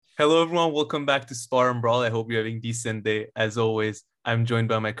Hello, everyone. Welcome back to Spar and Brawl. I hope you're having a decent day. As always, I'm joined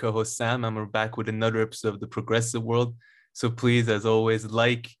by my co-host Sam, and we're back with another episode of the Progressive World. So please, as always,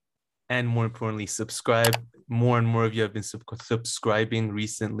 like and more importantly, subscribe. More and more of you have been subscribing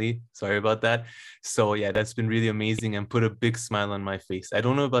recently. Sorry about that. So yeah, that's been really amazing and put a big smile on my face. I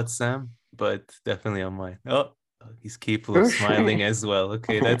don't know about Sam, but definitely on mine. Oh, he's capable of smiling as well.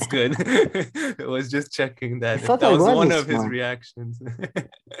 Okay, that's good. I was just checking that. If that was one of his reactions.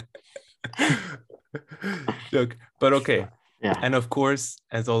 Joke. But okay. Yeah. And of course,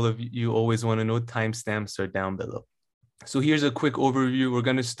 as all of you always want to know, timestamps are down below. So here's a quick overview. We're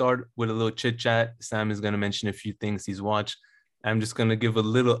going to start with a little chit chat. Sam is going to mention a few things he's watched. I'm just going to give a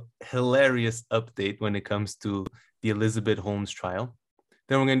little hilarious update when it comes to the Elizabeth Holmes trial.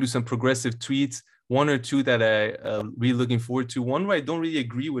 Then we're going to do some progressive tweets, one or two that I'm really looking forward to. One where I don't really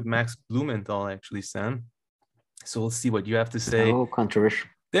agree with Max Blumenthal, actually, Sam. So we'll see what you have to say. Oh, controversial.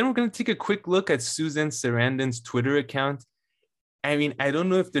 Then we're going to take a quick look at Susan Sarandon's Twitter account. I mean, I don't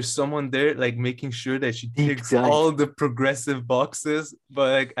know if there's someone there like making sure that she ticks all the progressive boxes,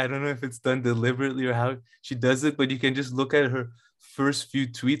 but like I don't know if it's done deliberately or how she does it, but you can just look at her first few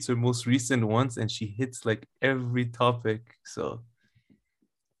tweets or most recent ones and she hits like every topic. So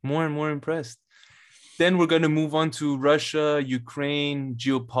more and more impressed. Then we're going to move on to Russia, Ukraine,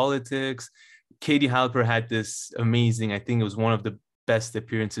 geopolitics. Katie Halper had this amazing, I think it was one of the best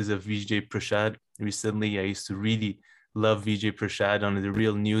appearances of Vijay Prashad recently. I used to really love Vijay Prashad. On The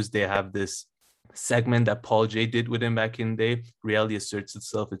Real News, they have this segment that Paul J did with him back in the day. Reality Asserts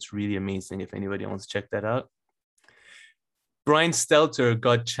Itself. It's really amazing if anybody wants to check that out. Brian Stelter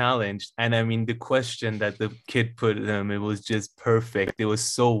got challenged. And I mean, the question that the kid put him, it was just perfect. It was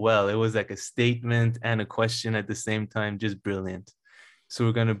so well. It was like a statement and a question at the same time. Just brilliant. So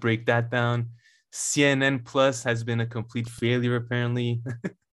we're going to break that down. CNN Plus has been a complete failure, apparently.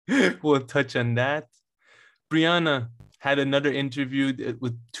 We'll touch on that. Brianna had another interview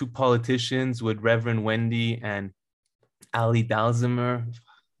with two politicians, with Reverend Wendy and Ali Dalzimer.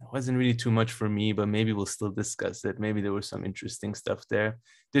 It wasn't really too much for me, but maybe we'll still discuss it. Maybe there was some interesting stuff there.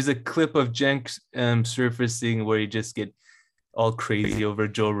 There's a clip of Cenk surfacing where he just get all crazy over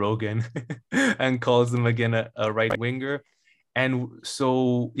Joe Rogan and calls him again a right-winger. And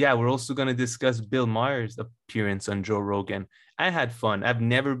so, yeah, we're also going to discuss Bill Maher's appearance on Joe Rogan. I had fun. I've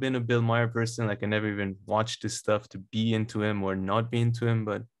never been a Bill Maher person. Like I never even watched his stuff to be into him or not be into him.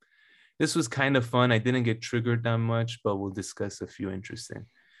 But this was kind of fun. I didn't get triggered that much, but we'll discuss a few interesting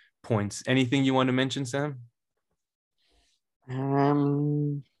points. Anything you want to mention, Sam?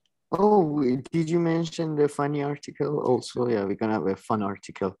 Oh, did you mention the funny article? Also, yeah, we're gonna have a fun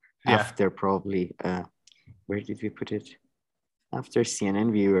article after probably. Where did we put it? After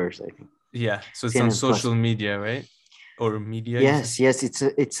CNN viewers, I think. Yeah, so it's CNN on social media, right? Or media? Yes,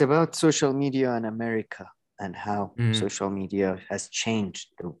 it's about social media in America and how social media has changed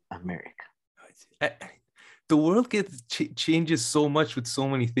America. The world changes so much with so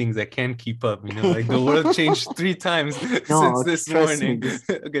many things. I can't keep up, you know, like the world changed 3 times since this morning.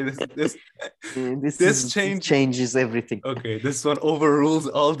 This change changes everything. Okay, this one overrules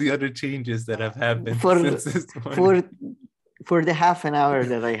all the other changes that have happened since this morning. For the half an hour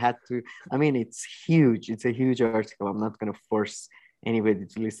that I had to, I mean, it's huge. It's a huge article. I'm not going to force anybody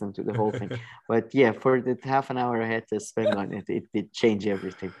to listen to the whole thing. But yeah, for the half an hour I had to spend on it, it did change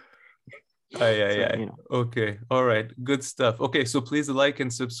everything. Yeah. You know. Okay. All right. Good stuff. Okay. So please like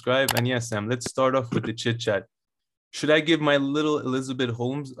and subscribe. And yes, Sam, let's start off with the chit chat. Should I give my little Elizabeth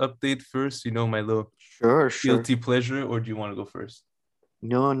Holmes update first? You know, my little guilty pleasure, or do you want to go first?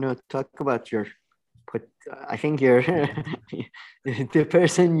 No. Talk about your... But I think you're the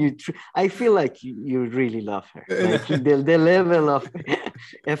person I feel like you really love her. Like the level of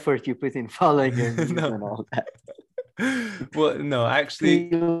effort you put in following her and all that. Well, no, actually,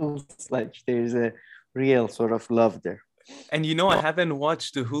 feels like there's a real sort of love there. And you know, I haven't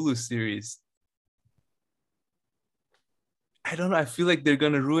watched the Hulu series. I don't know. I feel like they're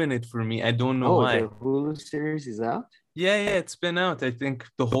gonna ruin it for me. I don't know why. The Hulu series is out? Yeah, it's been out. I think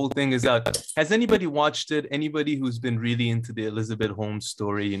the whole thing is out. Has anybody watched it? Anybody who's been really into the Elizabeth Holmes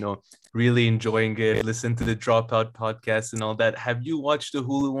story, you know, really enjoying it, listen to the Dropout podcast and all that. Have you watched the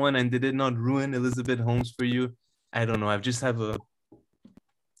Hulu one and did it not ruin Elizabeth Holmes for you? I don't know. I just have a...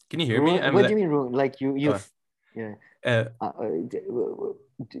 Can you hear me? What do you mean ruin? Like you yeah.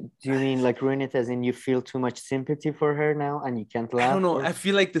 Do you mean like ruin it as in you feel too much sympathy for her now and you can't laugh? I don't know. I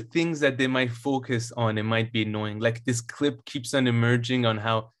feel like the things that they might focus on, it might be annoying. Like this clip keeps on emerging on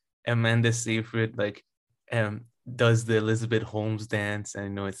how Amanda Seyfried, like does the Elizabeth Holmes dance. I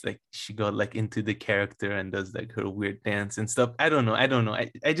know it's like she got like into the character and does like her weird dance and stuff. I don't know. I don't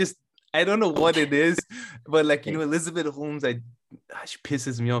know what it is, but like, you know, Elizabeth Holmes, she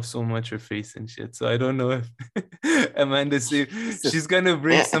pisses me off so much, her face and shit. So I don't know if Amanda say she's gonna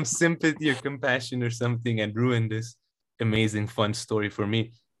bring some sympathy or compassion or something and ruin this amazing fun story for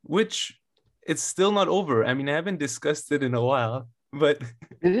me, which it's still not over. I mean, I haven't discussed it in a while, but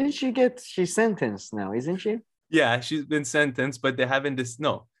didn't she's sentenced now, isn't she? Yeah, she's been sentenced, but they haven't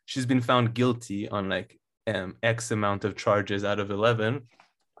no, she's been found guilty on like X amount of charges out of 11,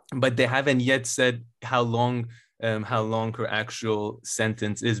 but they haven't yet said how long her actual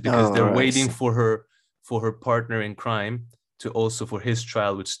sentence is, because they're waiting for her partner in crime to also for his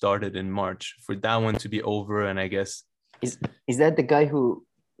trial, which started in March, for that one to be over. And I guess is that the guy who,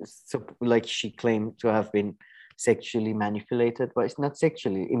 so like, she claimed to have been sexually manipulated, but it's not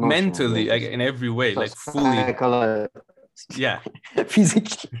sexually, mentally, like in every way, like fully, yeah,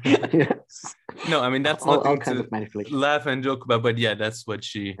 physically. Yes. No, I mean, that's nothing to laugh and joke about, but yeah, that's what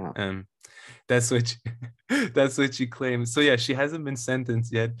she that's what she claims. So yeah, she hasn't been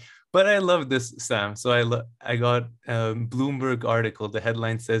sentenced yet, but I love this, Sam. So I got Bloomberg article. The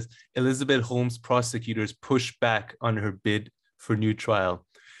headline says Elizabeth Holmes prosecutors push back on her bid for new trial.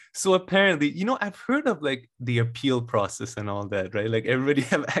 So apparently, you know, I've heard of like the appeal process and all that, right? Like everybody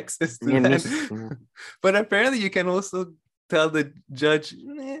have access to that. But apparently you can also tell the judge,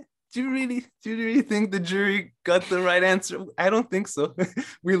 do you really think the jury got the right answer? I don't think so.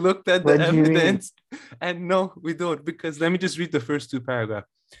 We looked at the evidence and no, we don't, because let me just read the first two paragraphs.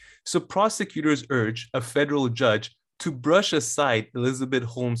 So prosecutors urge a federal judge to brush aside Elizabeth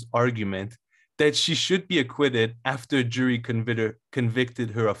Holmes' argument that she should be acquitted after a jury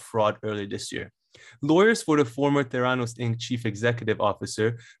convicted her of fraud earlier this year. Lawyers for the former Theranos Inc. chief executive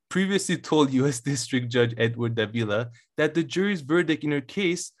officer previously told U.S. District Judge Edward Davila that the jury's verdict in her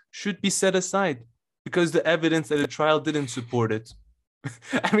case should be set aside because the evidence at the trial didn't support it.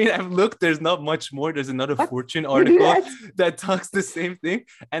 I mean, I've looked, there's not much more. There's another Fortune article that talks the same thing.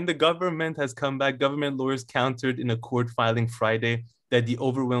 And the government has come back. Government lawyers countered in a court filing Friday that the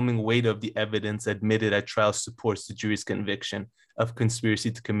overwhelming weight of the evidence admitted at trial supports the jury's conviction of conspiracy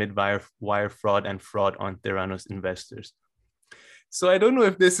to commit wire fraud and fraud on Theranos investors. So I don't know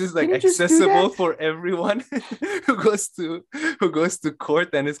if this is like accessible for everyone who goes to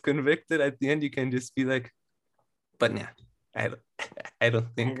court and is convicted. At the end, you can just be like, but yeah, I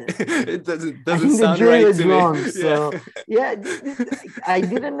don't think it doesn't sound right to wrong, me. So yeah, I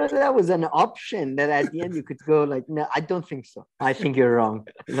didn't know that was an option, that at the end you could go like, no, I don't think so. I think you're wrong.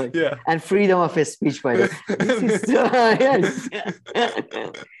 Like, and freedom of speech, by the way.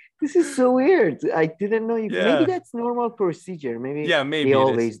 This is so weird. I didn't know. Maybe that's normal procedure. Maybe they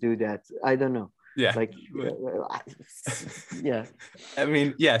always do that. I don't know. Yeah. Like, yeah. I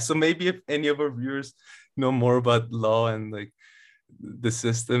mean, yeah. So maybe if any of our viewers know more about law and like the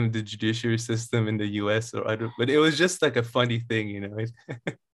system, the judiciary system in the US or other, but it was just like a funny thing, you know.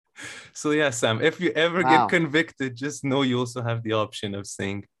 So yeah, Sam, if you ever get convicted, just know you also have the option of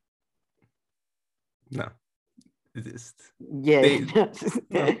saying no.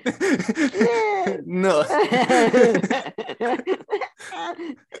 No.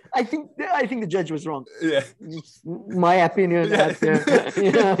 I think the judge was wrong. Yeah, my opinion. I think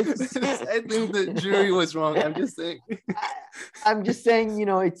the jury was wrong. I'm just saying, you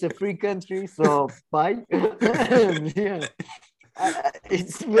know, it's a free country, so bye.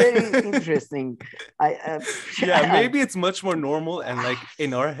 It's very interesting. Maybe it's much more normal, and like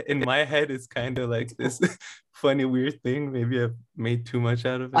in my head it's kind of like this funny weird thing. Maybe I've made too much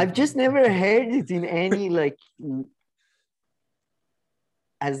out of it. I've just never heard it in any like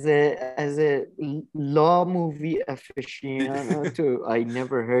as a law movie aficionado too. I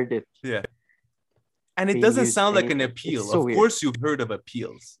never heard it. Yeah, and it doesn't sound like an appeal. So of course you've heard of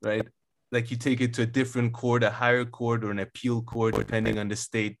appeals, right? Like you take it to a different court, a higher court or an appeal court, depending on the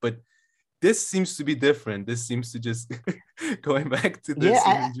state. But this seems to be different. This seems to just going back to this.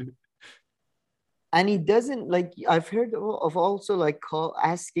 And it doesn't, like, I've heard of also like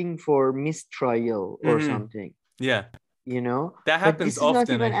asking for mistrial or something. Yeah. You know? That happens often. This is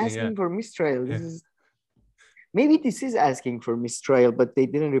not even asking for mistrial. Maybe this is asking for mistrial, but they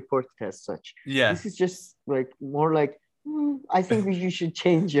didn't report it as such. Yeah. This is just like more like, I think you should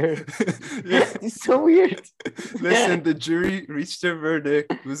change your. It's so weird. Listen, the jury reached their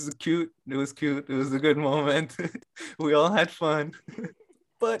verdict. It was cute. It was a good moment. We all had fun.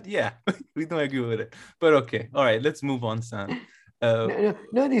 But yeah, we don't agree with it. But okay. All right, let's move on, Sam.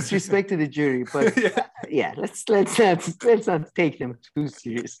 No disrespect to the jury, but yeah, let's not take them too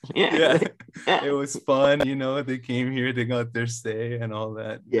seriously. Yeah, it was fun, they came here, they got their say and all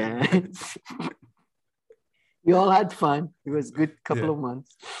that. Yeah. We all had fun. It was a good couple of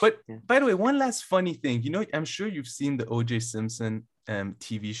months. But by the way, one last funny thing, I'm sure you've seen the O.J. Simpson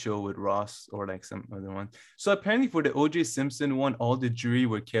TV show with Ross or like some other one. So apparently for the O.J. Simpson one, all the jury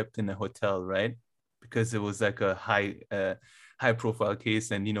were kept in a hotel, right? Because it was like a high profile case,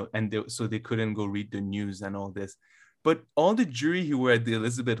 and so they couldn't go read the news and all this. But all the jury who were at the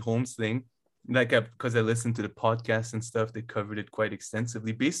Elizabeth Holmes thing, like because I listened to the podcast and stuff, they covered it quite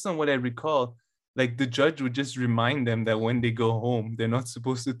extensively. Based on what I recall, like the judge would just remind them that when they go home, they're not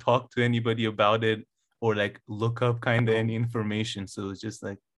supposed to talk to anybody about it or like look up kind of any information. So it's just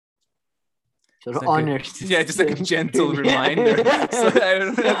like sort of honors. Just like a gentle reminder. So I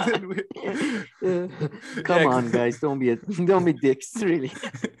don't know. Come on, guys, don't be dicks, really.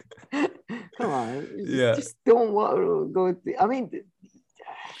 Come on, just don't go. I mean,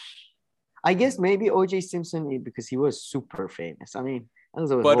 I guess maybe O.J. Simpson, because he was super famous. I mean.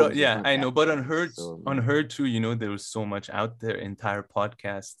 But I know. But on her too, there was so much out there, entire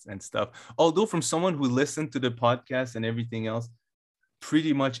podcasts and stuff. Although from someone who listened to the podcast and everything else,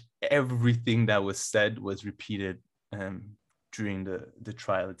 pretty much everything that was said was repeated during the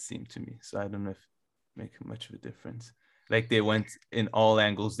trial, it seemed to me. So I don't know if it makes much of a difference. Like they went in all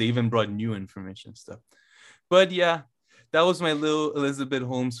angles. They even brought new information stuff. But yeah, that was my little Elizabeth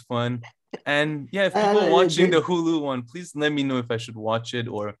Holmes fun. And yeah, if people are watching the Hulu one, please let me know if I should watch it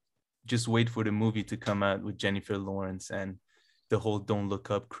or just wait for the movie to come out with Jennifer Lawrence and the whole Don't Look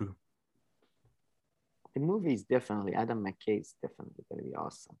Up crew. The movie is definitely, Adam McKay is definitely going to be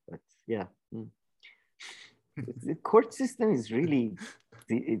awesome. But yeah, the court system is really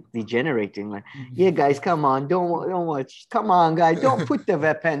degenerating. Like, yeah, guys, come on, don't watch. Come on, guys, don't put the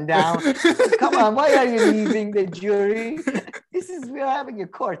weapon down. Come on, why are you leaving the jury? We're having a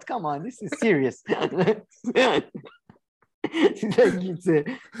court. Come on, this is serious. It's like it's a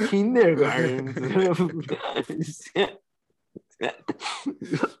kindergarten.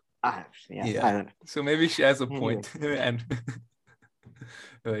 I don't know. So maybe she has a point. And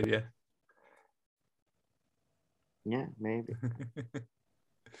but yeah. Yeah, maybe.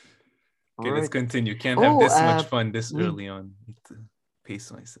 Okay, let's continue. Can't have this much fun this early on. I need to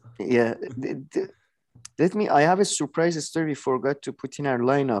pace myself. Yeah. I have a surprise story we forgot to put in our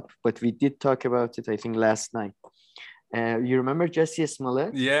lineup, but we did talk about it, I think, last night. You remember Jesse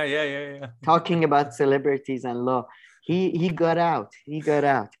Smollett? Yeah. Talking about celebrities and law. He got out.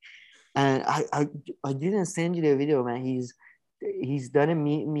 And I didn't send you the video, man. He's done a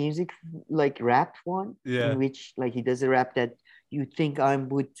music like rap one, in which like he does a rap that you think I'm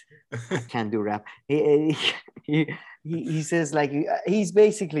with. I can't do rap. He says like he's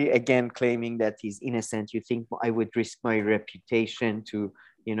basically again claiming that he's innocent. You think I would risk my reputation to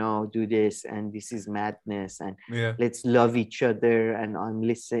do this, and this is madness, and let's love each other, and I'm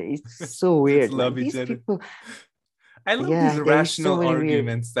listening. It's so weird. Love each other. People, I love these rational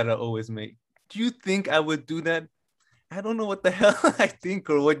arguments that are always made. Do you think I would do that? I don't know what the hell I think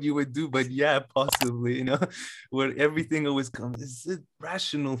or what you would do, but yeah, possibly, where everything always comes. Is it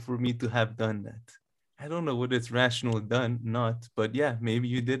rational for me to have done that? I don't know whether it's rational done, not, but yeah, maybe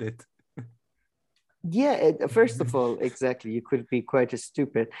you did it. Yeah, first of all, exactly. You could be quite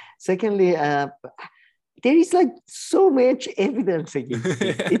stupid. Secondly, there is like so much evidence against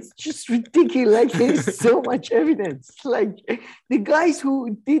it. It's just ridiculous. Like there is so much evidence. Like the guys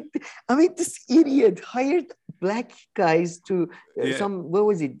who did, this idiot hired black guys to some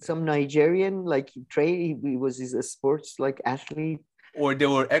Nigerian he was a sports athlete. Or there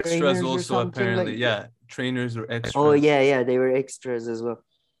were extras also apparently. Trainers or extras. Oh yeah, they were extras as well.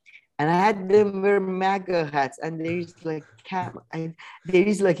 And I had them wear MAGA hats, and there is the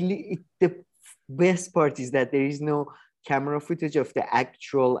best part is that there is no camera footage of the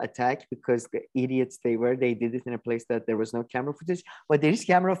actual attack because the idiots they did it in a place that there was no camera footage, but there is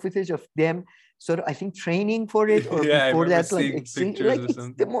camera footage of them sort of, I think, training for it or before that,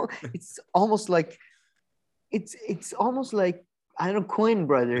 it's almost like I don't know, Coen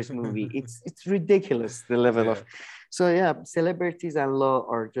Brothers movie. It's ridiculous, the level of. So yeah, celebrities and law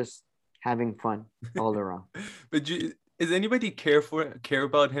are just having fun all around. But does anybody care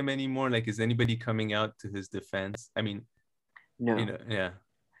about him anymore? Like, is anybody coming out to his defense? I mean, no. Yeah.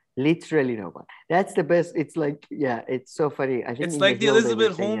 Literally no one. That's the best. It's like, yeah, it's so funny. I think it's like the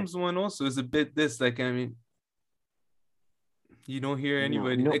Elizabeth Holmes one also is a bit this, like, I mean, you don't hear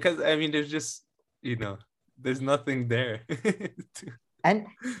anybody because there's just, there's nothing there. And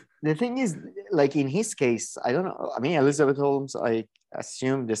the thing is, like in his case, I don't know. I mean, Elizabeth Holmes, I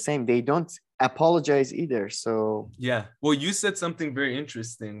assume the same. They don't apologize either. So Yeah. Well, you said something very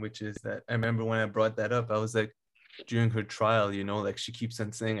interesting, which is that I remember when I brought that up, I was like, during her trial, like she keeps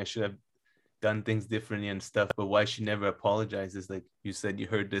on saying I should have done things differently and stuff, but why she never apologizes, like you said, you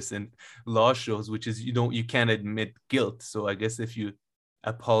heard this in law shows, which is you can't admit guilt. So I guess if you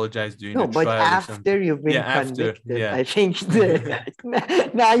apologize during no, the but trial or something. after you've been Yeah, after. convicted, Yeah. I think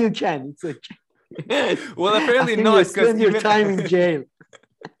now you can. It's okay. Well, apparently After you not, because spend your even time in jail.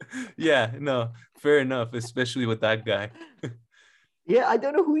 yeah, no, fair enough, especially with that guy. Yeah, I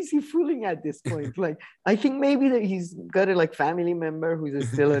don't know who is he fooling at this point. Like, I think maybe that he's got a like family member who's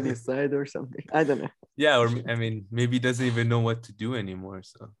still on his side or something. I don't know. Yeah, or I mean, maybe he doesn't even know what to do anymore.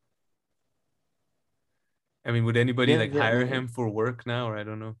 So, I mean, would anybody Yeah, like yeah, hire maybe. him for work now, or I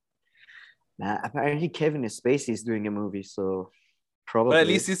don't know. Nah, apparently Kevin Spacey is doing a movie, so But at probably.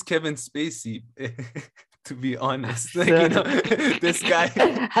 least he's Kevin Spacey, to be honest. Like, So, this guy,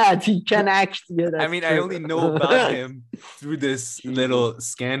 he can act. Yeah, I that's mean, I true. only know about him through this Jesus. little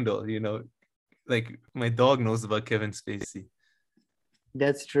scandal. Like my dog knows about Kevin Spacey.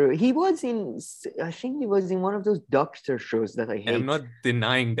 That's true. He was in, I think he was in one of those doctor shows that I I'm hate. not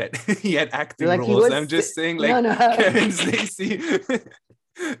denying that he had acting Like he roles. I'm was, just saying, no, like, no, Kevin Spacey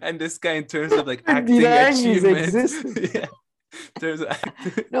and this guy in terms of like acting denying his achievement. existence. Yeah. In terms of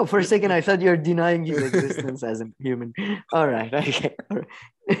acting. No, for a second, I thought you're denying his existence as a human. All right, okay. All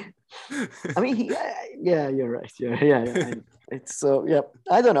right. I mean, yeah, you're right. Yeah. It's so, yeah.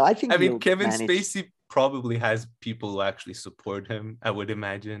 I don't know. I think I mean, he'll Kevin manage. Spacey probably has people who actually support him, I would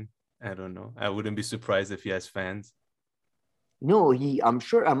imagine. I don't know. I wouldn't be surprised if he has fans. No, I'm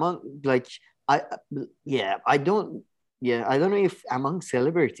sure among like I yeah, I don't know if among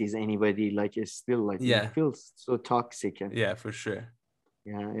celebrities anybody like is still like it Yeah. feels so toxic and Yeah, for sure.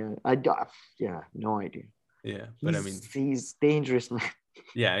 yeah, yeah, no idea. Yeah. But I mean, He's dangerous, man.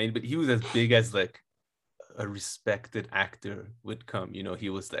 yeah, I mean, but he was as big as like a respected actor would come. He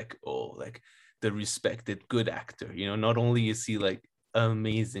was like, oh, like the respected good actor. Not only is he like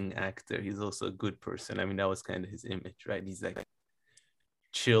amazing actor, he's also a good person. I mean, that was kind of his image, right? He's like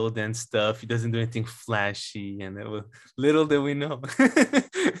chilled and stuff. He doesn't do anything flashy, and little did we know.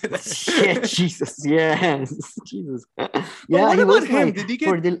 Yeah, Jesus, yes, Jesus. But Yeah, what he about was him? my Did he get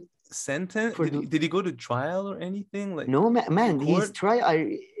for the sentenced? for Did he, the did he go to trial or anything? Like no in man, he's court? try.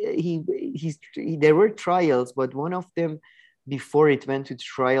 There were trials, but one of them, before it went to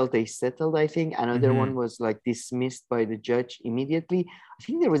trial, they settled. I think another Mm-hmm. one was like dismissed by the judge immediately. I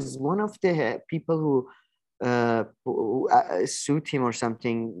think there was one of the people who sued him or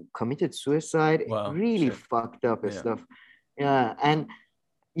something, committed suicide. Wow, Really shit. fucked up Yeah. stuff. Yeah, and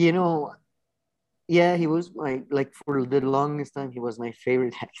you know, yeah, he was my like for the longest time he was my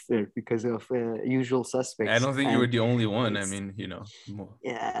favorite actor because of Usual I Suspects, don't think you were and the only one. I it's mean, more.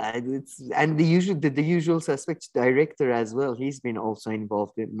 yeah, it's and the Usual Suspects director as well. He's been also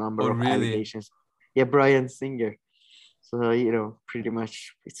involved in a Oh, number of really? allegations. Yeah, Brian Singer. So pretty much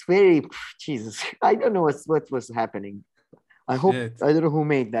it's very Jesus. I don't know what was happening. Shit. I don't know who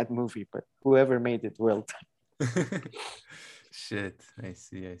made that movie, but whoever made it, well done. Shit. I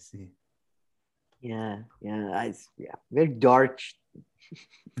see. I see. Yeah, very dark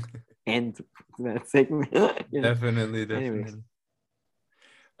end to that segment. Definitely, Anyways,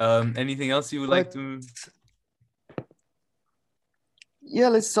 definitely. Anything else you would like but to? yeah,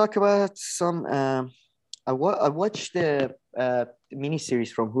 let's talk about some. I watched the miniseries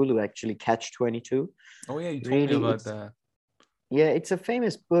from Hulu actually, Catch 22. Oh yeah, you told me Really, about that. it's a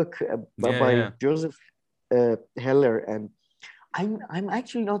famous book Yeah, by yeah. Joseph Heller, and I'm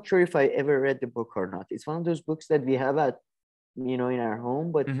actually not sure if I ever read the book or not. It's one of those books that we have at in our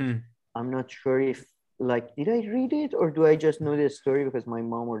home, but Mm-hmm. I'm not sure if like did I read it or do I just know the story because my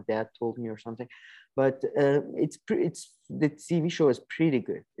mom or dad told me or something. But it's the TV show is pretty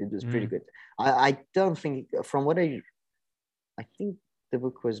good. It was pretty Mm. good. I don't think from what I think the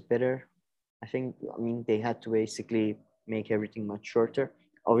book was better. I mean they had to basically make everything much shorter,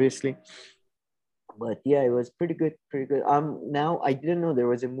 obviously. But yeah, it was pretty good, pretty good. Now I didn't know there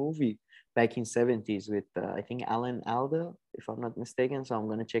was a movie back in 70s with I think Alan Alda, if I'm not mistaken. So I'm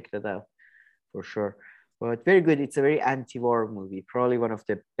gonna check that out for sure. But very good. It's a very anti-war movie. Probably one of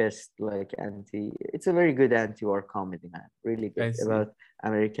the best like anti. It's a very good anti-war comedy, man. Really good I see. about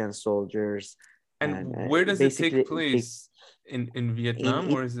American soldiers and And where does it take basically place? In in Vietnam,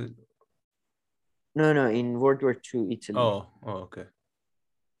 it. or is it? No, in World War II, Italy. Oh, okay.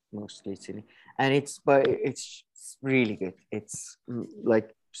 Mostly Italy, and it's really good. It's like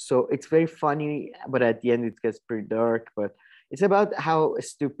so it's very funny, but at the end it gets pretty dark. But It's about how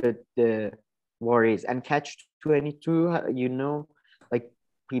stupid the war is. And Catch-22, like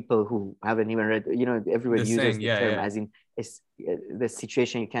people who haven't even read, everybody The uses saying, the yeah, term yeah. as in the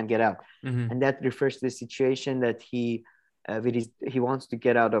situation you can't get out. Mm-hmm. And that refers to the situation that he wants to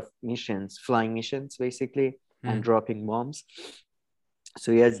get out of missions, flying missions, basically, and dropping bombs.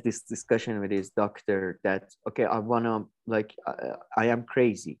 So he has this discussion with his doctor that, okay, I want to, like, I am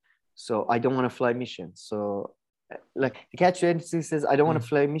crazy, so I don't want to fly missions. So like the Catch-22 says, I don't want to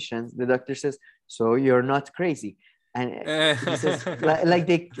fly missions. The doctor says, so you're not crazy. And he says, like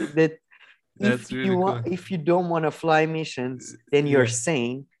that That's really cool. if you don't want to fly missions, then you're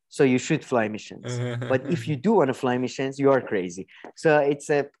sane, so you should fly missions. But if you do want to fly missions, you are crazy. So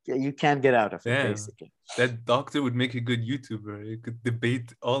you can't get out of it, basically. That doctor would make a good YouTuber. He could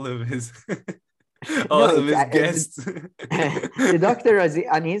debate all of his guests. The doctor is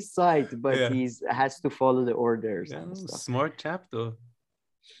on his side, but he has to follow the orders. Yeah, smart chap though.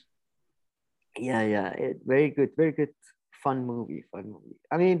 Yeah. Very good, fun movie.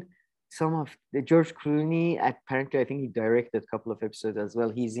 I mean, some of the George Clooney, apparently, I think he directed a couple of episodes as well.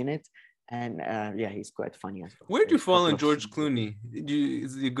 He's in it, and he's quite funny as well. Where do you fall on George Clooney?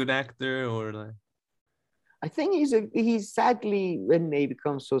 Is he a good actor or like? I think he's sadly, when they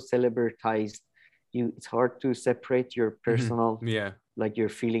become so celebritized, it's hard to separate your personal, like your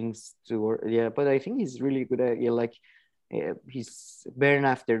feelings but I think he's really good at like he's Burn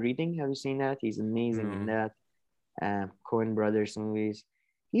After Reading. Have you seen that? He's amazing in that. Coen Brothers movies.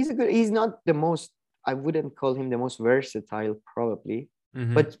 He's not the most, I wouldn't call him the most versatile probably,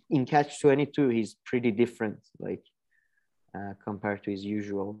 but in Catch-22 he's pretty different, like compared to his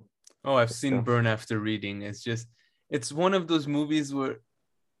usual. Oh, I've seen Burn After Reading. It's one of those movies where,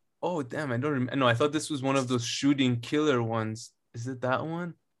 oh damn, I don't remember. No, I thought this was one of those shooting killer ones. Is it that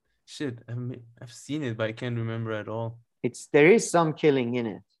one? Shit, I've seen it, but I can't remember at all. There is some killing in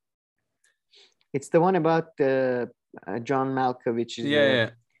it. It's the one about John Malkovich is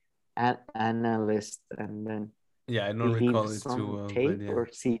an analyst, and then I don't recall it too well. Tape or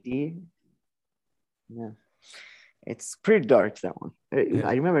CD. Yeah. It's pretty dark, that one.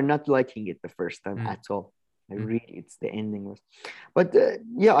 I remember not liking it the first time at all. It's the ending was, but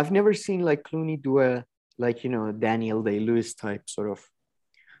I've never seen like Clooney do a Daniel Day-Lewis type sort of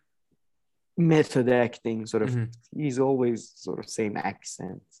method acting sort of. He's always sort of same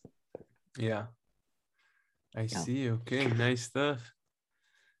accent. Yeah, I see. Okay, nice stuff.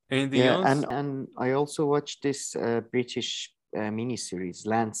 Anything else? And I also watched this British miniseries,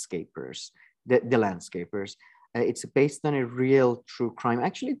 Landscapers, the Landscapers. It's based on a real true crime.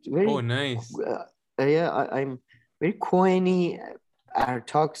 Actually, it's very. Oh, nice. I'm very Coeny. Our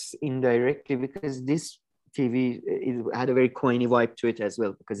talks indirectly because this TV had a very Coeny vibe to it as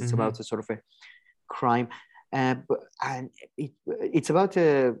well, because it's about a sort of a crime, and it's about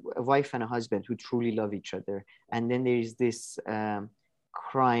a wife and a husband who truly love each other, and then there is this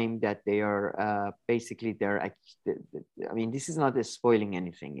crime that they are basically I mean, this is not spoiling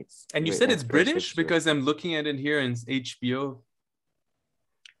anything. And you said it's British because I'm looking at it here in HBO.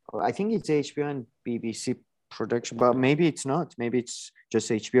 I think it's HBO and BBC production, but maybe it's not. Maybe it's just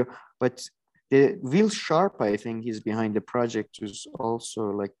HBO. But the Will Sharp, I think, is behind the project, who's also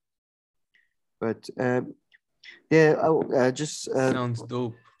like. But sounds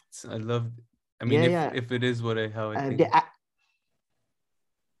dope. I love. I mean, if it is how I think.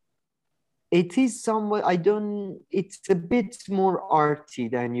 It is somewhat. It's a bit more arty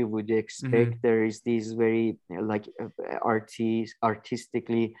than you would expect. There is these very like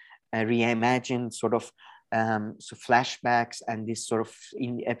artistically reimagined sort of flashbacks, and this sort of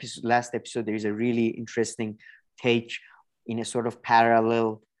in last episode there is a really interesting take in a sort of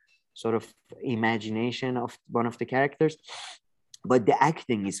parallel sort of imagination of one of the characters. But the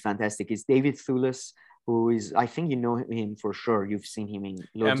acting is fantastic. It's David Thewlis, who is, I think you know him for sure. You've seen him in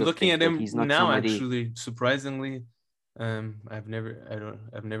loads I'm looking of things, at him he's not now, actually, surprisingly. I've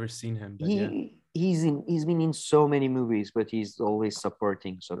never seen him. But he's been in so many movies, but he's always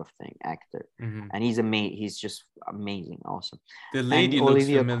supporting sort of thing actor, and he's just amazing, awesome. The lady looks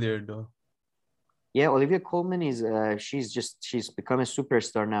familiar though. Yeah, Olivia Colman is she's become a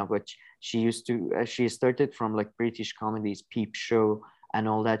superstar now, but she started from like British comedies, Peep Show and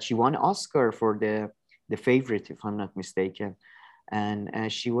all that. She won Oscar for the Favorite, if I'm not mistaken,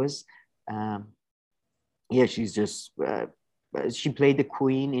 and she was she's just she played the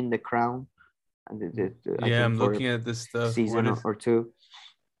queen in The Crown. I'm looking at this stuff. Season or two.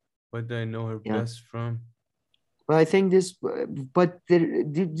 What do I know her best from? Well, I think this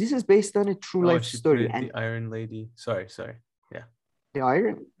is based on a true life story. And the Iron Lady. Sorry. Yeah. The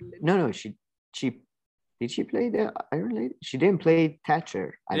Iron? No. She Did she play the Iron Lady? She didn't play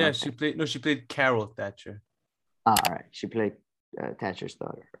Thatcher. She played Carol Thatcher. All right. She played Thatcher's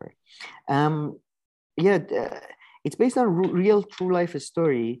daughter. Right. Yeah, it's based on real true life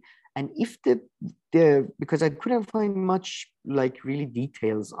story. And if because I couldn't find much like really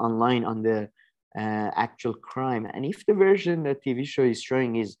details online on the actual crime, and if the version that TV show is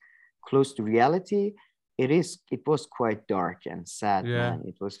showing is close to reality, it was quite dark and sad, man.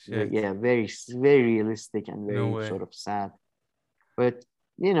 It was very realistic and very sort of sad, but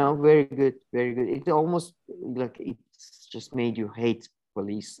very good. It almost like it's just made you hate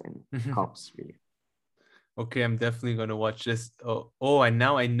police and cops, really. Okay, I'm definitely gonna watch this. And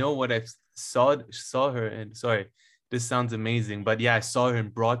now I know what I saw her in. Sorry, this sounds amazing, but yeah, I saw her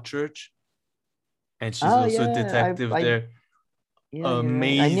in Broadchurch, and she's also a detective there.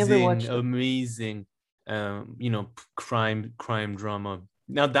 Amazing, I never watched amazing. Crime drama.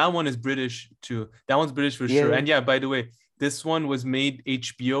 Now that one is British too. That one's British for sure. And by the way, this one was made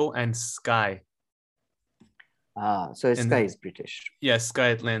HBO and Sky. So Sky is British. Yeah, Sky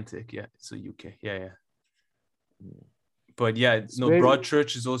Atlantic. Yeah, so UK. Yeah. But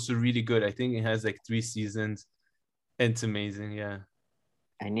Broadchurch is also really good. I think it has like 3 seasons. It's amazing. Yeah.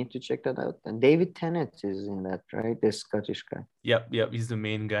 I need to check that out. And David Tennant is in that, right? The Scottish guy. Yep. He's the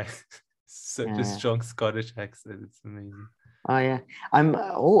main guy. Such a strong Scottish accent. It's amazing. Oh yeah.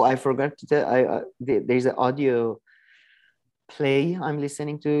 I forgot to tell. There's an audio play I'm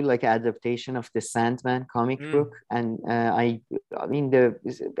listening to, like adaptation of the Sandman comic book, and I mean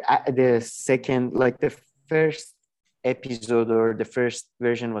the second, like the first episode or the first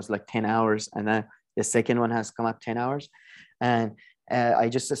version was like 10 hours, and then the second one has come up 10 hours, and I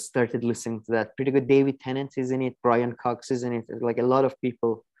just started listening to that. Pretty good. David Tennant is in it, Brian Cox is in it, like a lot of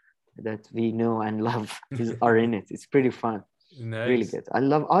people that we know and love are in it. It's pretty fun. Nice. Really good. I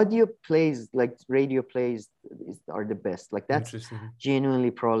love audio plays, like radio plays are the best. Like that's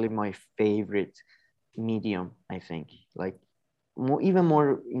genuinely probably my favorite medium, I think. Like even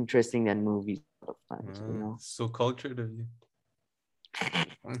more interesting than movies sometimes, So cultured of you.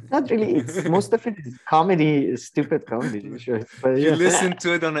 Not really. It's most of it is comedy, stupid comedy shows. But you listen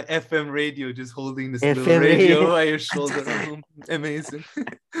to it on an FM radio, just holding this little radio by your shoulder. Amazing.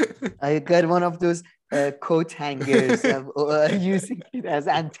 I got one of those coat hangers using it as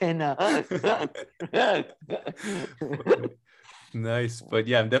antenna. Nice. But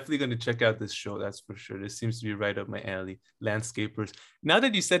yeah, I'm definitely going to check out this show. That's for sure. This seems to be right up my alley. Landscapers. Now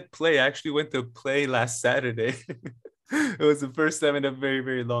that you said play, I actually went to a play last Saturday. It was the first time in a very,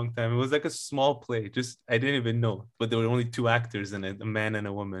 very long time. It was like a small play. I didn't even know, but there were only 2 actors in it, a man and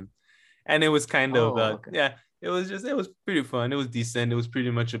a woman. And it was kind of about, it was pretty fun. It was decent. It was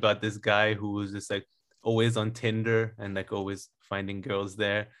pretty much about this guy who was just like always on Tinder and like always finding girls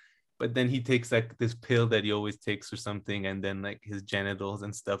there. But then he takes like this pill that he always takes or something, and then like his genitals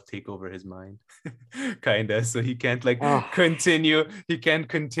and stuff take over his mind, kind of. So he can't like continue. He can't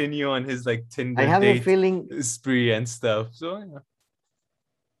continue on his like Tinder date spree and stuff. So yeah.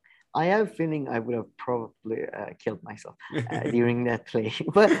 I have a feeling I would have probably killed myself during that play.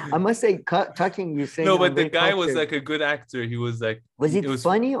 But I must say, talking, you saying... No, but the guy was like a good actor. He was like... Was it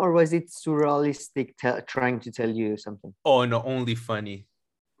funny or was it surrealistic trying to tell you something? Oh, no, only funny.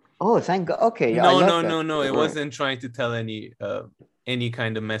 Oh, thank God. Okay. No. It wasn't trying to tell any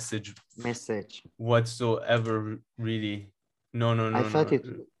kind of message whatsoever, really. No. I thought it...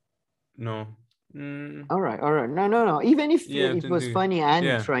 No. All right. No. Even if it was funny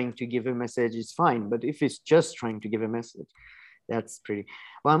and trying to give a message, it's fine. But if it's just trying to give a message, that's pretty.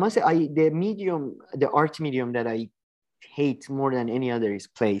 Well, I must say, the art medium that I hate more than any other is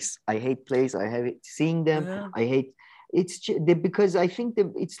plays. I hate plays. I hate seeing them. Yeah. I hate because I think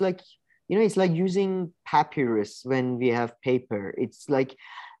it's like, it's like using papyrus when we have paper. It's like,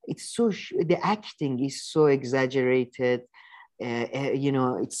 the acting is so exaggerated.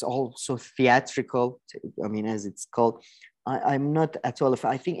 It's all so theatrical. I mean, as it's called. I'm not at all.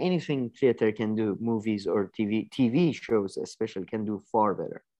 I think anything theater can do, movies or TV shows especially, can do far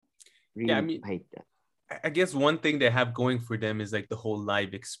better. Really, I hate that. I guess one thing they have going for them is like the whole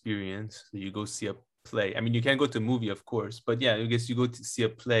live experience. So you go see a play. I mean, you can't go to a movie, of course, but yeah, I guess you go to see a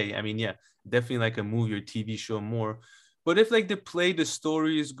play. I mean, yeah, definitely like a movie or TV show more. But if like the play, the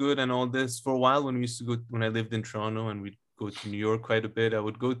story is good and all this, for a while when I lived in Toronto and we'd go to New York quite a bit, I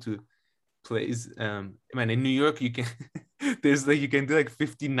would go to plays. In New York, you can you can do like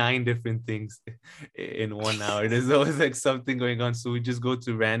 59 different things in 1 hour. There's always like something going on. So we just go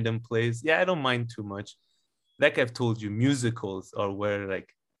to random plays. Yeah, I don't mind too much. Like I've told you, musicals are where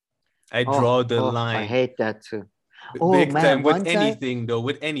like I draw the line. I hate that too. Oh Big man, time with one time. anything though,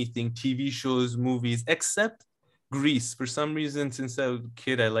 with anything, TV shows, movies, except Grease. For some reason, since I was a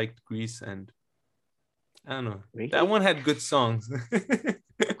kid, I liked Grease, and I don't know. That Really? one had good songs.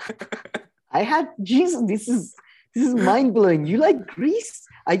 I had Jesus. This is mind blowing. You like Grease?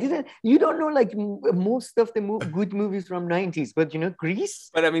 I didn't. You don't know like most of the good movies from 90s, but you know Grease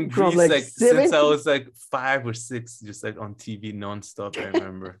But I mean, from Grease, like like since I 70s. was like 5 or 6, just like on TV nonstop. I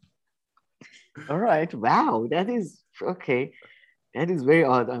remember. All right. Wow. That is okay. That is very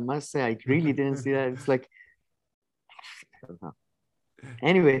odd. I must say, I really didn't see that. It's like, I don't know.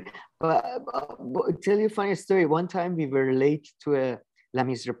 Anyway, but tell you a funny story. One time we were late to a La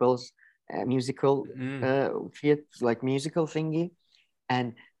Miserables musical theater, like musical thingy,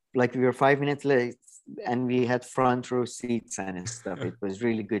 and like we were 5 minutes late, and we had front row seats and stuff. It was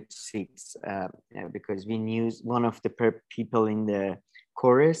really good seats because we knew one of the people in the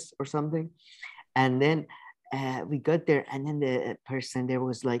chorus or something, and then we got there, and then the person there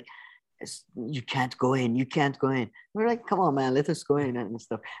was like, you can't go in, you can't go in. We're like, come on, man, let us go in and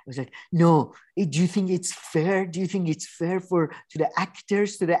stuff. I was like, no, do you think it's fair? Do you think it's fair to the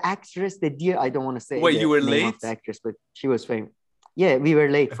actors, to the actress, the dear, I don't want to say Wait, you were name late? of the actress, but she was famous. Yeah, we were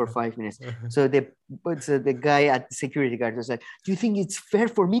late for 5 minutes. So the guy at the security guard was like, do you think it's fair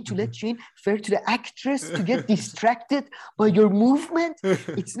for me to let you in? Fair to the actress to get distracted by your movement?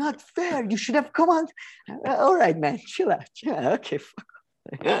 It's not fair. You should have come on. All right, man, chill out. Okay, fuck.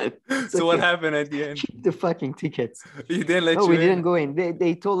 So what happened at the end? Keep the fucking tickets. You didn't let No, you we in? didn't go in.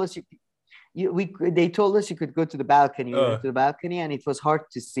 They told us they told us you could go to the balcony. We went to the balcony and it was hard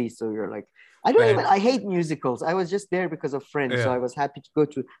to see. So you're like, I hate musicals. I was just there because of friends. Yeah. So I was happy to go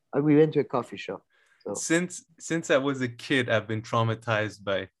to, we went to a coffee shop. So. Since I was a kid, I've been traumatized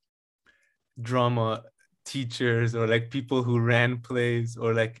by drama teachers or like people who ran plays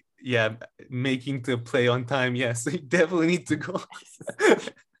or like, making to play on time. Yes, so you definitely need to go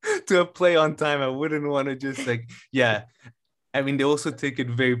to a play on time. I wouldn't want to just like, I mean, they also take it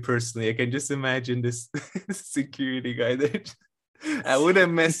very personally. I can just imagine this security guy there. I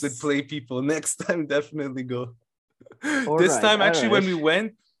wouldn't mess with play people. Next time, definitely go. This time, actually, when we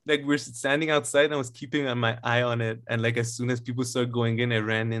went, like we're standing outside and I was keeping my eye on it. And like as soon as people started going in, I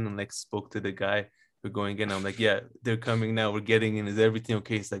ran in and like spoke to the guy. We're going in. I'm like, they're coming now. We're getting in. Is everything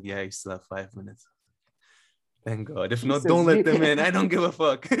okay? He's like, you still have 5 minutes. Thank God. If not, don't let them in. I don't give a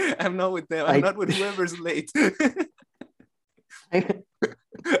fuck. I'm not with them. I'm not with whoever's late.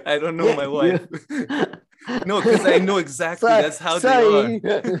 I don't know my wife. No, because I know exactly that's how they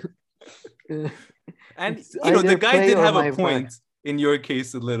are. And the guy did have a point in your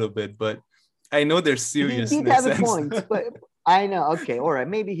case a little bit, but I know they're serious. He did have a point, but I know. Okay, all right.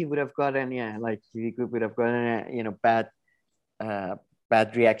 Maybe he would have gotten, like he would have gotten a,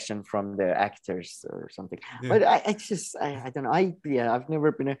 bad reaction from the actors or something. Yeah. But I don't know. I've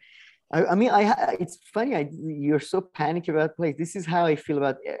never been it's funny. You're so panicky about plays. This is how I feel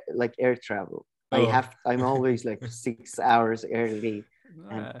about like air travel. I'm always like 6 hours early,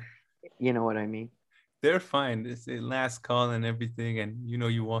 and you know what I mean. They're fine. It's a last call and everything, and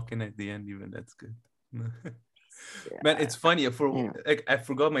you walk in at the end. Even that's good. Man, it's funny. I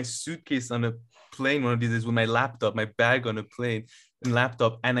forgot my suitcase on a plane one of these days with my laptop, my bag on a plane and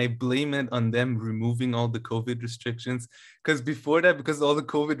laptop, and I blame it on them removing all the COVID restrictions. Because before that, because of all the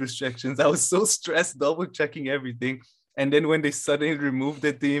COVID restrictions, I was so stressed, double checking everything. And then when they suddenly removed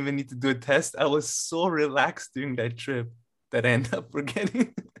it, they didn't even need to do a test. I was so relaxed during that trip that I ended up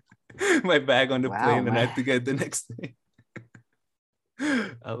forgetting my bag on the plane, and I had to get it the next day.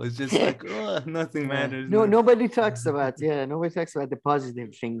 I was just like, nothing matters. No, nobody talks about the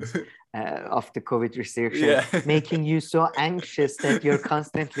positive things of the COVID restrictions, making you so anxious that you're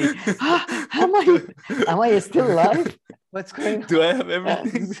constantly, am I still alive? What's going on? Do I have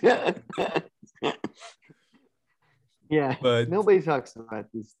everything? But nobody talks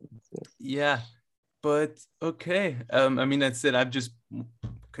about these things. Yeah, but okay. I mean, that's it. I've just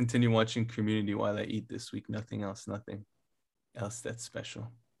continued watching Community while I eat this week. Nothing else that's special.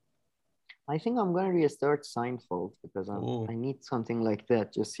 I think I'm going to restart Seinfeld because I need something like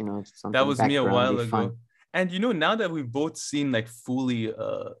that. Just, something that was me a while ago. Fun. And, now that we've both seen like fully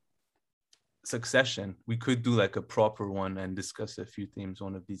Succession, we could do like a proper one and discuss a few themes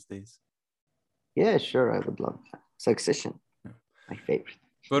one of these days. Yeah, sure. I would love that. Succession, my favorite.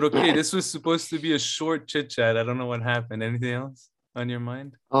 But okay, this was supposed to be a short chit chat. I don't know what happened. Anything else on your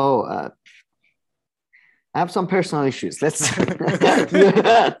mind? I have some personal issues. Let's go.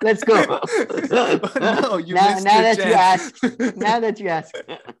 No, you missed your chance. Now that you ask.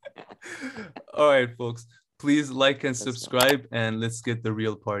 All right, folks. Please like and subscribe, and let's get the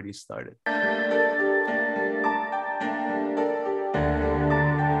real party started.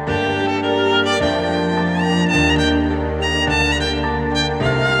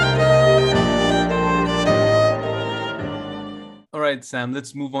 right, Sam,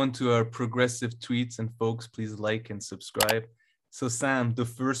 let's move on to our progressive tweets. And folks, please like and subscribe. So Sam, the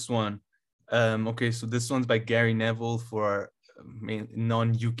first one. Okay, so this one's by Gary Neville for our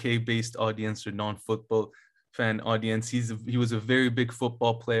non-UK based audience or non-football fan audience. He was a very big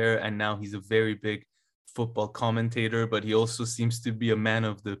football player, and now he's a very big football commentator, but he also seems to be a man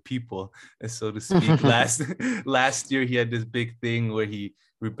of the people, so to speak. Last year he had this big thing where he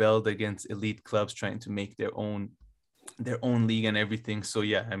rebelled against elite clubs trying to make their own league and everything. So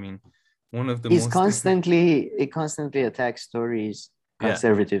yeah, I mean, one of the he constantly attacks Tories,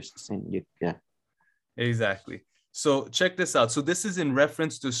 conservatives. Yeah, exactly. So check this out. So this is in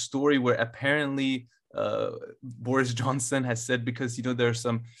reference to a story where apparently Boris Johnson has said, because there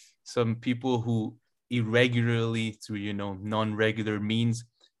are some people who irregularly, through non-regular means,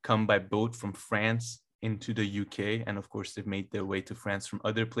 come by boat from France into the UK, and of course they've made their way to France from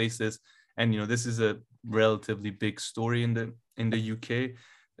other places. And this is a relatively big story in the UK.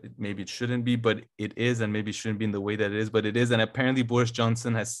 Maybe it shouldn't be, but it is, and maybe it shouldn't be in the way that it is, but it is. And apparently Boris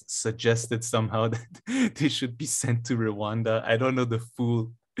Johnson has suggested somehow that they should be sent to Rwanda. I don't know the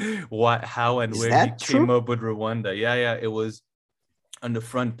full how and where he came up with Rwanda. Yeah, it was on the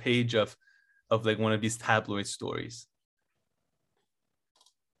front page of like one of these tabloid stories.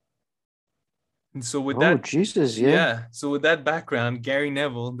 And so with so with that background, Gary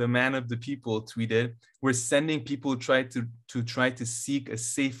Neville, the man of the people, tweeted, "We're sending people try to seek a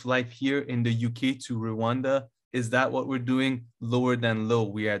safe life here in the UK to Rwanda. Is that what we're doing? Lower than low,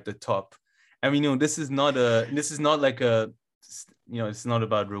 we are at the top." I mean, this is not like a, it's not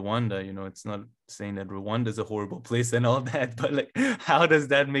about Rwanda. It's not saying that Rwanda is a horrible place and all that, but like, how does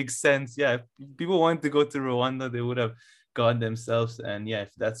that make sense? Yeah, if people wanted to go to Rwanda, they would have gone themselves. And yeah,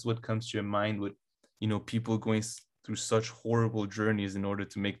 if that's what comes to your mind with, people going through such horrible journeys in order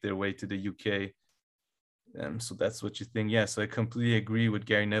to make their way to the UK. So that's what you think. Yeah, so I completely agree with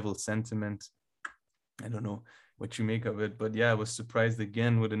Gary Neville's sentiment. I don't know what you make of it, but yeah, I was surprised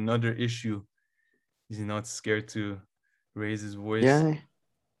again with another issue. He's not scared to raise his voice. Yeah.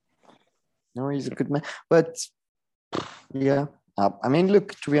 No, he's a good man. But yeah, I mean,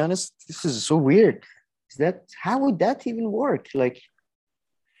 look, to be honest, this is so weird. How would that even work? Like,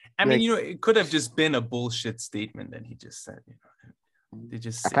 I mean, it could have just been a bullshit statement that he just said. They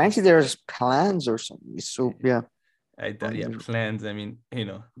just apparently there's plans or something. So yeah. Plans. I mean,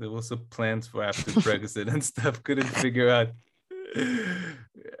 there were also plans for after Brexit and stuff. Couldn't figure out.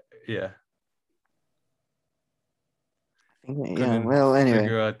 Yeah. Well, anyway.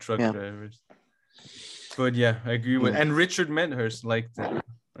 Figure out truck drivers. But yeah, I agree with. And Richard Medhurst liked it,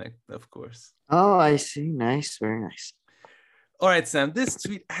 like, of course. Oh, I see. Nice, very nice. All right, Sam. This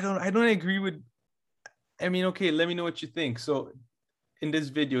tweet, I don't agree with. I mean, okay, let me know what you think. So, in this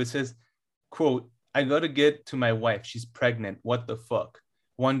video, it says, quote, "I gotta get to my wife. She's pregnant. What the fuck?"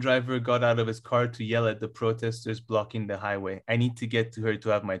 One driver got out of his car to yell at the protesters blocking the highway. "I need to get to her to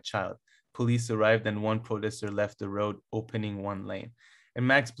have my child." Police arrived and one protester left the road, opening one lane. And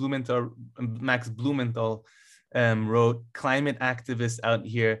Max Blumenthal wrote, "Climate activists out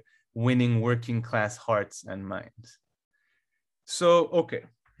here winning working class hearts and minds." So, okay.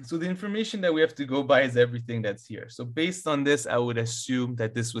 So the information that we have to go by is everything that's here. So based on this, I would assume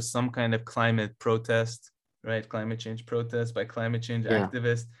that this was some kind of climate protest, right? Climate change protest by climate change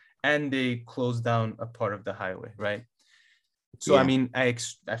activists, and they closed down a part of the highway, right? So, I mean, I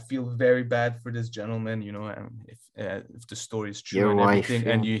feel very bad for this gentleman, if the story is true and everything,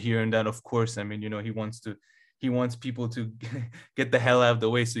 and you're hearing that, of course, I mean, he wants people to get the hell out of the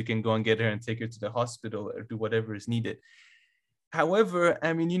way so he can go and get her and take her to the hospital or do whatever is needed. However,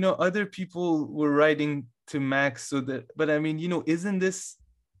 I mean, other people were writing to Max but I mean, isn't this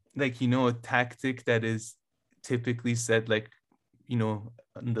like, a tactic that is typically said, like, on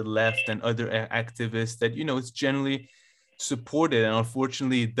the left and other activists that, it's generally supported, and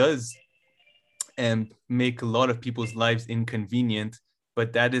unfortunately it does make a lot of people's lives inconvenient,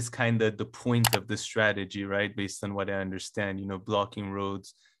 but that is kind of the point of the strategy, right? Based on what I understand, blocking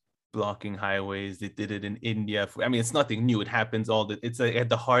roads, blocking highways. They did it in India. I mean, it's nothing new. It happens it's at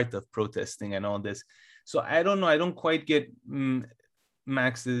the heart of protesting and all this. So I don't know. I don't quite get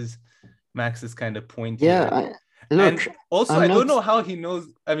Max's kind of point here. Look, and also, I don't know how he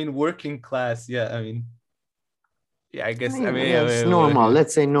knows. I mean, working class. Yeah, I mean, yeah, I guess. I mean, it's normal.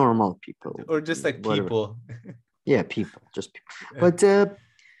 Let's say normal people, or just like whatever. People. Yeah, people, just people. But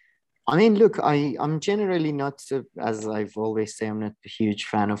I mean, look, I'm generally not, as I've always say, I'm not a huge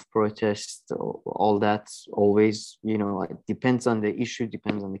fan of protest. All that's always, it depends on the issue,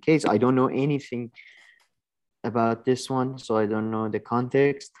 depends on the case. I don't know anything about this one, so I don't know the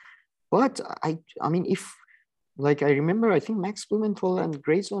context. But I mean, if like I remember, I think Max Blumenthal and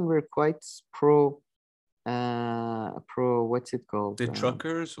Grayson were quite pro, what's it called? The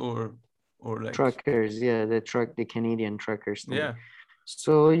truckers or like truckers, yeah, the Canadian truckers thing. Yeah.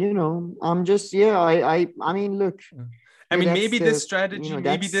 So, you know, I'm just, yeah, I mean, look. I mean, maybe this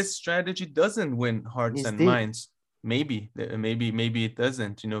that's strategy doesn't win hearts and minds. Maybe it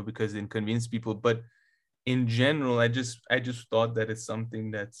doesn't, you know, because it convinces people. But in general, I just thought that it's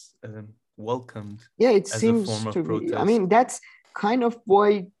something that's welcomed. Yeah, it as seems a form of to protest. be. I mean, that's kind of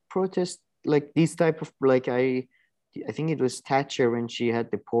why protest, like this type of, like I think it was Thatcher when she had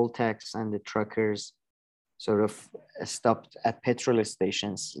the poll tax and the truckers sort of stopped at petrol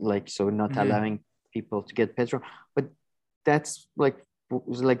stations, like, so not allowing people to get petrol. But that's like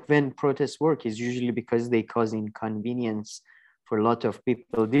when protests work is usually because they cause inconvenience for a lot of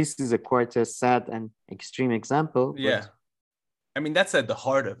people. This is a quite a sad and extreme example. Yeah. I mean, that's at the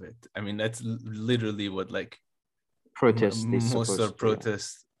heart of it. I mean, that's literally what like most of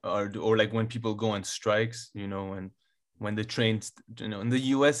protests are, or like when people go on strikes, you know, and when the trains, you know, in the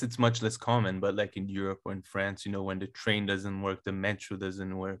US, it's much less common, but like in Europe or in France, you know, when the train doesn't work, the metro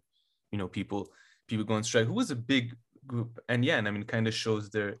doesn't work, you know, people go on strike. Who was a big group, and yeah, and I mean, kind of shows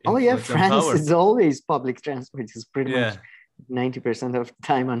their influence and France power. is always public transport is pretty much 90% of the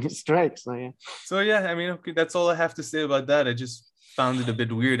time on strike. So yeah, I mean, okay, that's all I have to say about that. I just found it a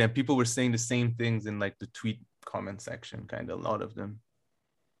bit weird, and people were saying the same things in like the tweet comment section, kind of a lot of them.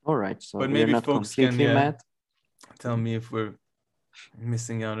 All right, so but maybe folks can tell me if we're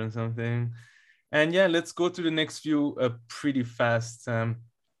missing out on something. And yeah, let's go to the next few pretty fast.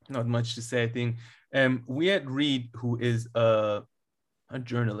 Not much to say, I think. We had Reed, who is a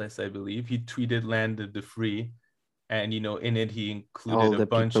journalist, I believe. He tweeted "Land of the Free," and you know, in it he included a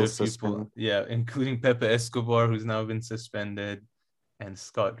bunch of people, including Pepe Escobar, who's now been suspended, and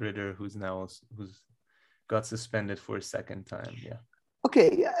Scott Ritter, who's got suspended for a second time. Yeah.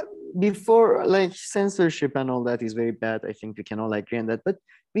 Okay, before, like, censorship and all that is very bad. I think we can all agree on that. But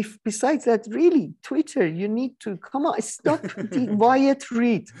besides that, really, Twitter, you need to come on, stop. Wyatt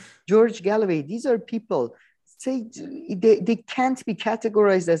Reed, George Galloway, these are people. Say they can't be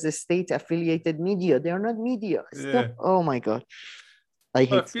categorized as a state-affiliated media. They are not media. Stop. Yeah. Oh my God. I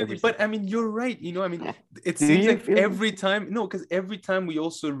hate it. But I mean, you're right. You know, I mean, it seems like every time, because every time we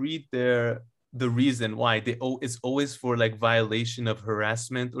also read the reason why it's always for like violation of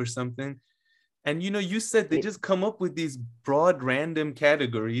harassment or something. And, you know, you said they just come up with these broad random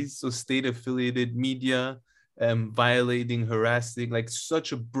categories. So state affiliated media, violating, harassing, like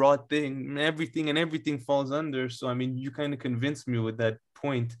such a broad thing, everything falls under. So, I mean, you kind of convinced me with that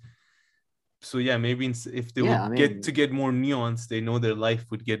point. So yeah, maybe if they would get more nuanced, they know their life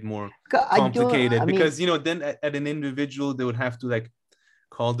would get more complicated, because, you know, then at an individual, they would have to like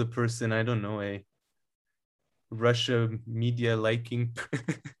call the person, I don't know, a Russia media liking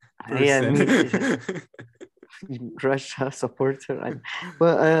person. Russia supporter.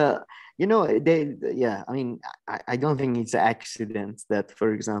 But you know, I mean, I don't think it's an accident that,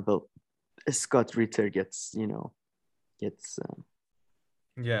 for example, Scott Ritter gets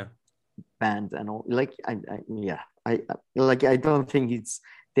banned and all. Like I don't think it's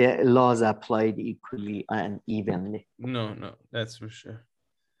the laws applied equally and evenly. No, that's for sure.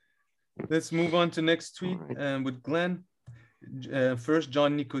 Let's move on to next tweet with Glenn. First,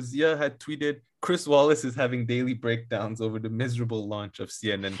 John Nicosia had tweeted, Chris Wallace is having daily breakdowns over the miserable launch of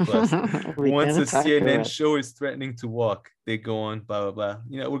CNN Plus. Once a CNN show is threatening to walk, they go on, blah, blah, blah.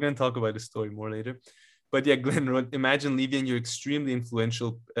 You know, we're going to talk about the story more later. But yeah, Glenn wrote, imagine leaving your extremely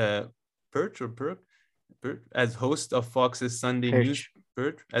influential Perch as host of Fox's Sunday News.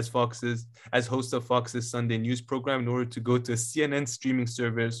 As host of Fox's Sunday News program in order to go to a CNN streaming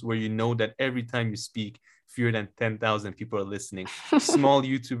service where you know that every time you speak, fewer than 10,000 people are listening. Small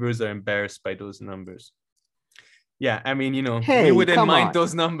YouTubers are embarrassed by those numbers. Yeah, I mean, you know, we wouldn't mind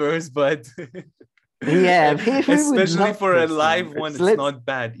those numbers, but yeah, especially for a live one, it's not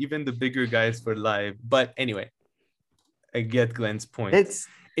bad. Even the bigger guys for live. But anyway, I get Glenn's point.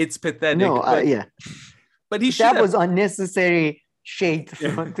 It's pathetic. No, but that was unnecessary shade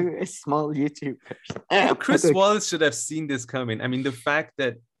to a small YouTuber. Chris Wallace should have seen this coming. I mean, the fact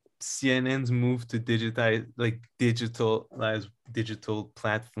that CNN's move to digital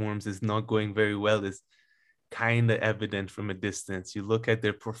platforms is not going very well is kind of evident from a distance. You look at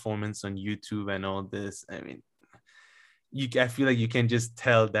their performance on YouTube and all this. I mean, I feel like you can just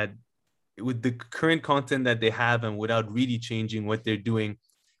tell that with the current content that they have and without really changing what they're doing,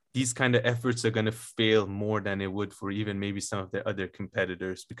 these kind of efforts are going to fail more than it would for even maybe some of their other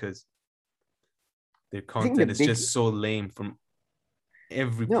competitors, because their content is just so lame from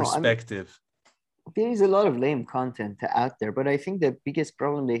every perspective. there is a lot of lame content out there, but I think the biggest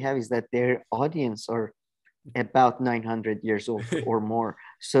problem they have is that their audience are about 900 years old or more.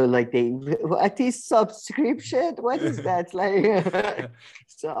 So like they, what is subscription? What is that? Like,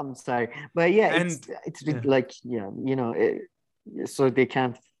 so I'm sorry, but yeah, it's yeah. like, yeah, you know, so they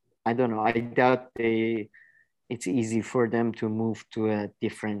can't, I don't know. I doubt it's easy for them to move to a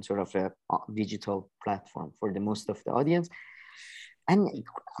different sort of a digital platform for the most of the audience. And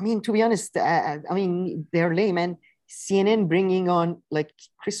I mean, to be honest, I mean, they're lame. And CNN bringing on, like,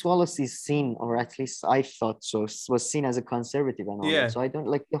 Chris Wallace is seen, or at least I thought so, was seen as a conservative and all that. So I don't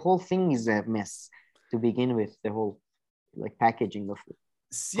like, the whole thing is a mess to begin with, the whole like packaging of it.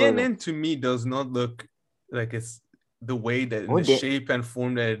 CNN to me does not look like it's the way that in the shape and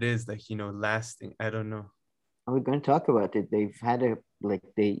form that it is, like, you know, lasting. I don't know. We're going to talk about it. They've had a, like,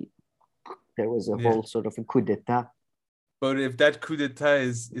 there was a whole sort of a coup d'etat. But if that coup d'etat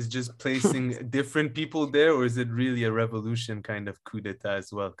is just placing different people there, or is it really a revolution kind of coup d'etat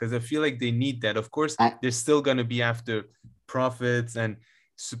as well? Because I feel like they need that. Of course, they're still going to be after profits and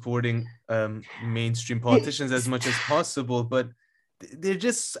supporting mainstream politicians as much as possible. But they're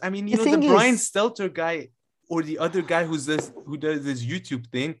just, I mean, you know, the Brian Stelter guy or the other guy who does this YouTube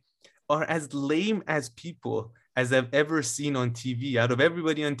thing are as lame as people as I've ever seen on TV. Out of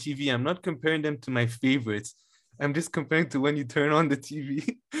everybody on TV, I'm not comparing them to my favorites. I'm just comparing to when you turn on the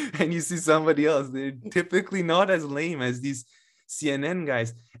TV and you see somebody else. They're typically not as lame as these CNN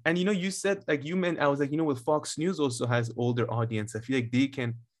guys. And, you know, you said, like, you meant, I was like, you know, with Fox News also has older audience. I feel like they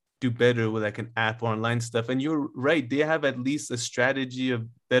can do better with like an app or online stuff. And you're right. They have at least a strategy, a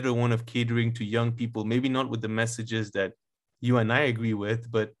better one of catering to young people, maybe not with the messages that you and I agree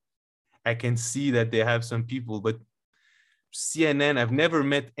with, but I can see that they have some people. But CNN, I've never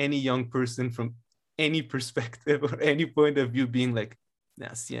met any young person from any perspective or any point of view being like, nah,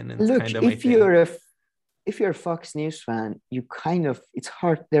 CNN's kind of my thing. If you're a Fox News fan, you kind of, it's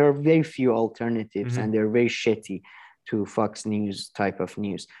hard. There are very few alternatives, and they're very shitty to Fox News type of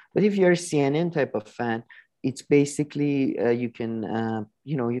news. But if you're a CNN type of fan, it's basically you can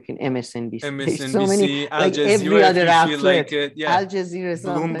you know, you can MSNBC. There's so many, Al like, Jazeera, every other outlet, like it. Al Jazeera,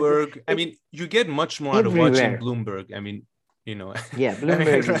 Bloomberg. Like, I mean, you get much more out of watching Bloomberg. I mean, you know, yeah,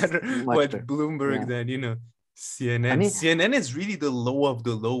 Bloomberg I'd rather watch better. Bloomberg than, you know, CNN. I mean, CNN is really the low of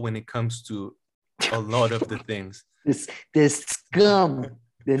the low when it comes to a lot of the things. This scum,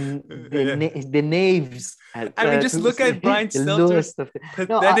 the knaves. I mean, just look at Brian Stelter's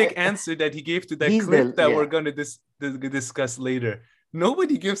pathetic answer that he gave to that clip that we're going to discuss later.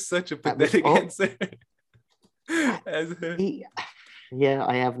 Nobody gives such a pathetic answer. Yeah,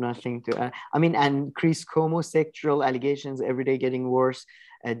 I have nothing to add. I mean, and Chris Como sexual allegations every day getting worse.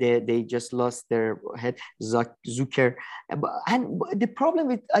 They just lost their head, Zucker. And the problem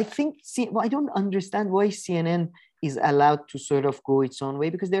with, I think, I don't understand why CNN is allowed to sort of go its own way,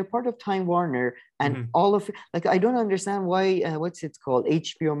 because they're part of Time Warner and all of, like, I don't understand why, what's it called,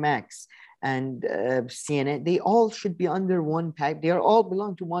 HBO Max and CNN, they all should be under one pack. They are all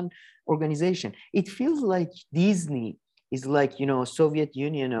belong to one organization. It feels like Disney is like, you know, Soviet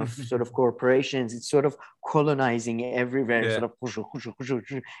Union of sort of corporations. It's sort of colonizing everywhere, sort of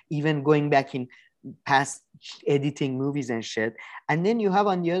even going back in past editing movies and shit. And then you have,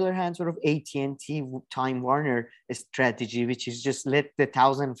 on the other hand, sort of AT&T Time Warner strategy, which is just let the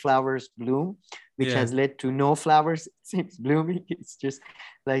 1,000 flowers bloom, which has led to no flowers since blooming. It's just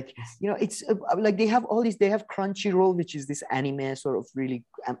like, you know, it's like they have all these, they have Crunchyroll, which is this anime sort of really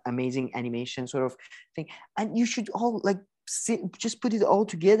amazing animation sort of thing. And you should all like just put it all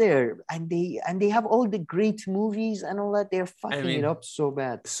together, and they have all the great movies and all that. They're fucking it up so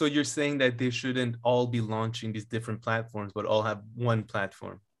bad. So you're saying that they shouldn't all be launching these different platforms, but all have one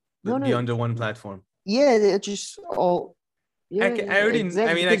platform, be under one platform? Yeah, they're just all. Yeah, I can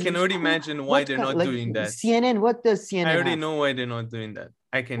already imagine why they're not doing that. CNN, what does CNN I already have? know why they're not doing that.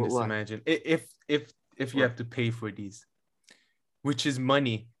 I can just imagine if you have to pay for these, which is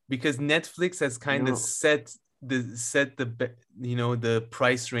money, because Netflix has kind of set the you know, the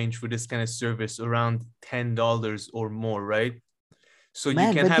price range for this kind of service around $10 or more, right? So you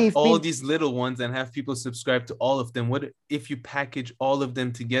can have all these little ones and have people subscribe to all of them. What if you package all of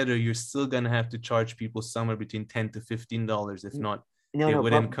them together? You're still gonna have to charge people somewhere between $10 to $15. If not, it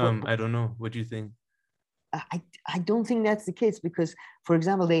wouldn't come. I don't know. What do you think? I don't think that's the case, because, for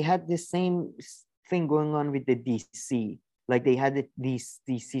example, they had the same thing going on with the DC. Like they had this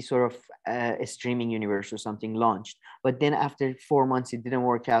DC sort of a streaming universe or something launched, but then after 4 months it didn't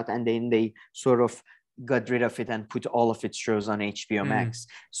work out, and then they sort of got rid of it and put all of its shows on HBO Max.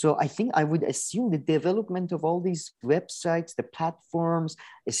 So I think I would assume the development of all these websites, the platforms,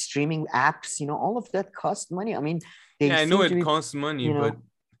 the streaming apps, all of that cost money. I mean, I know it costs money, but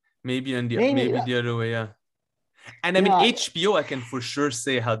maybe the other way, yeah. And I mean, HBO, I can for sure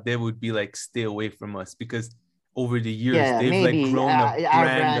say how they would be like, stay away from us, because over the years they've like grown a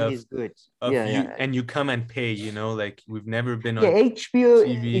brand of, is good. And you come and pay, like we've never been on HBO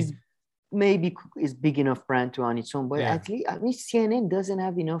TV. is big enough brand to on its own, but at least CNN doesn't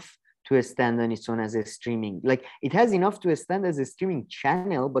have enough to stand on its own as a streaming. Like it has enough to stand as a streaming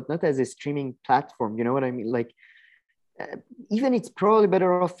channel, but not as a streaming platform. You know what I mean? Like even it's probably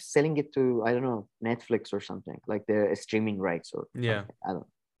better off selling it to, I don't know, Netflix or something, like the streaming rights or something. I don't know.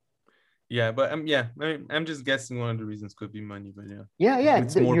 Yeah, but I'm just guessing one of the reasons could be money, but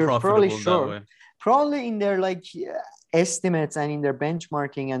it's more profitable that way. Probably in their like estimates and in their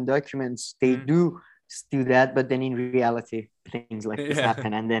benchmarking and documents, they do that, but then in reality, things like this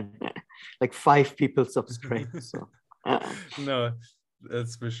happen, and then like 5 people subscribe. So no,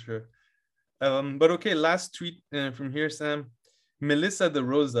 that's for sure. But okay, last tweet from here, Sam. Melissa De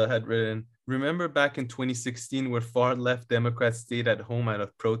Rosa had written, remember back in 2016 where far left Democrats stayed at home out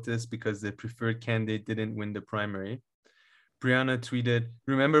of protest because the preferred candidate didn't win the primary? Brianna tweeted,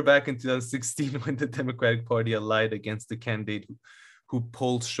 remember back in 2016 when the Democratic Party allied against the candidate who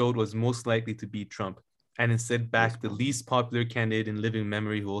polls showed was most likely to beat Trump, and instead backed the least popular candidate in living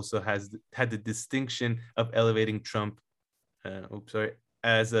memory who also had the distinction of elevating Trump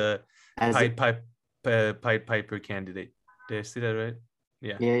as a Pied Piper candidate. Did I say that right?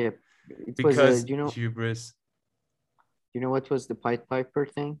 Yeah. It because was hubris. You know what was the Pied Piper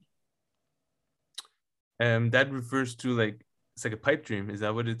thing? That refers to it's like a pipe dream. Is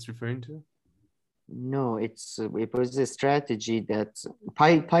that what it's referring to? No, it was a strategy that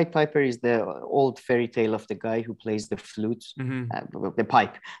Pied Piper is the old fairy tale of the guy who plays the flute, the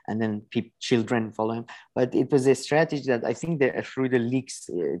pipe, and then children follow him. But it was a strategy that I think that through the leaks,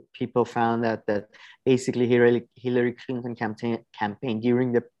 people found out that basically Hillary Clinton campaign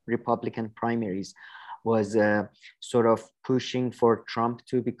during the Republican primaries was sort of pushing for Trump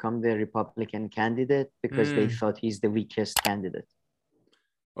to become the Republican candidate because they thought he's the weakest candidate.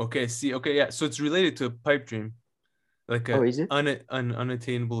 Okay, so it's related to a pipe dream, like an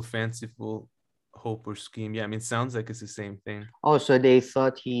unattainable, fanciful hope or scheme. Yeah, I mean, it sounds like it's the same thing. Oh, so they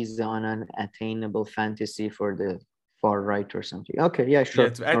thought he's on an attainable fantasy for the far right or something. Okay, yeah, sure.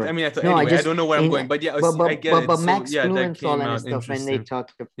 I don't know where I'm going, but I get it. But Max Blumenthal and stuff, when they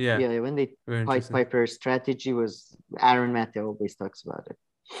talk, when they Pied Piper strategy was, Aaron Matte always talks about it.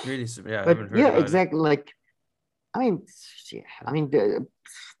 Really? Yeah, but I haven't heard about exactly. Like,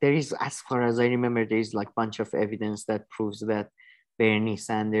 there is, as far as I remember, there is like a bunch of evidence that proves that Bernie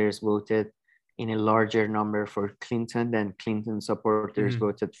Sanders voted in a larger number for Clinton than Clinton supporters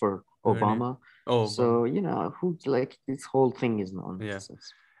voted for Obama. So, this whole thing is nonsense.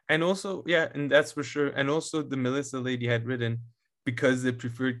 Yeah. And also, and that's for sure. And also the Melissa lady had written, because the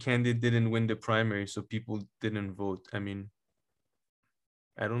preferred candidate didn't win the primary, so people didn't vote. I mean,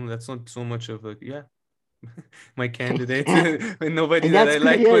 I don't know. That's not so much of my candidate when nobody that I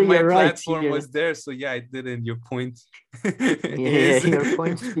liked when my platform was there. So I didn't. Your point is your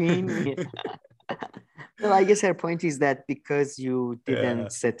point being well, I guess her point is that because you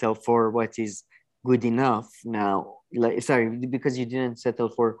didn't settle for what is good enough now, because you didn't settle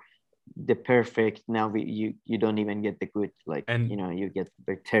for the perfect, now you don't even get the good, you get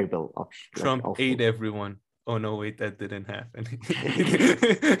the terrible option. Trump ate everyone. Oh no, wait, that didn't happen.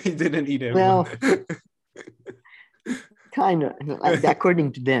 He didn't eat everyone. Well, kind of,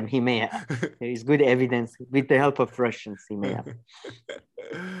 according to them, he may have. There is good evidence with the help of Russians, he may have.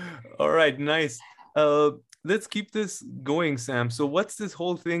 All right, nice. Let's keep this going, Sam. So what's this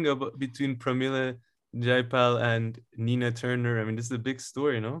whole thing between Pramila Jayapal and Nina Turner? I mean, this is a big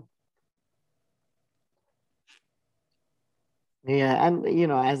story, no? Yeah, and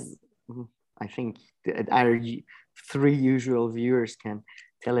as I think our 3 usual viewers can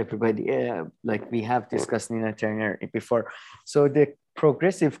tell everybody, we have discussed Nina Turner before. So the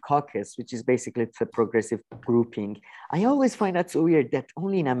Progressive Caucus, which is basically it's a progressive grouping. I always find that so weird that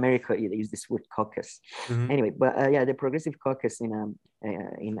only in America they use this word caucus. Anyway, but the Progressive Caucus in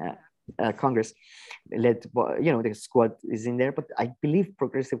Congress, led by, the squad is in there, but I believe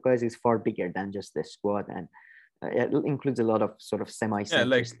Progressive Caucus is far bigger than just the squad, and it includes a lot of sort of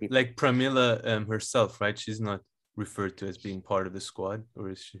semi-centrist people. Like Pramila herself, right? She's not referred to as being part of the squad, or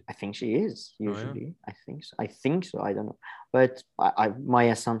is she? I think she is usually. I think so. I don't know, but my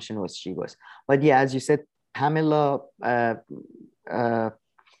assumption was she was. But as you said, Pramila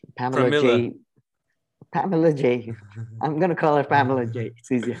Pamela J. I'm gonna call her Pamela J.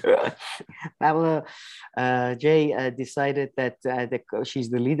 It's easier. Pamela J. Decided that she's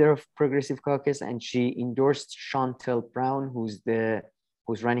the leader of Progressive Caucus, and she endorsed Chantel Brown, who's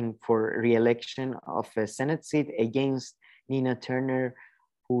running for re-election of a Senate seat against Nina Turner,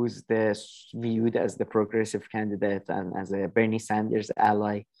 who's viewed as the progressive candidate and as a Bernie Sanders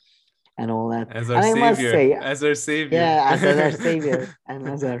ally and all that. As our and savior. I must say, as our savior. Yeah, as our savior and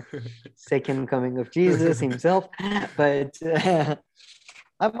as our second coming of Jesus himself. But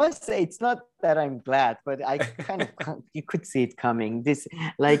I must say, it's not that I'm glad, but I kind of, you could see it coming. This,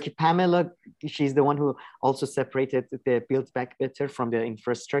 like Pamela, she's the one who also separated the Build Back Better from the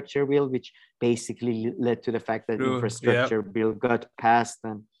infrastructure bill, which basically led to the fact that infrastructure bill got passed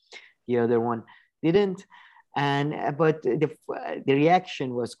and the other one didn't. And but the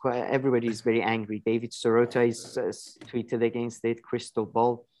reaction was quite, everybody's very angry. David Sirota is tweeted against it. Crystal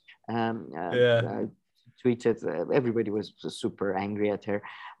Ball tweeted, everybody was super angry at her.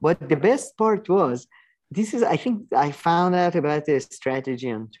 But the best part was, I think I found out about this strategy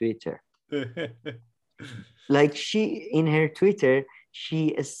on Twitter. Like in her Twitter,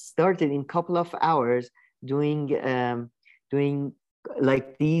 she started in a couple of hours doing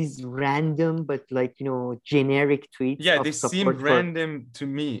like these random but like generic tweets. Yeah, they seem random to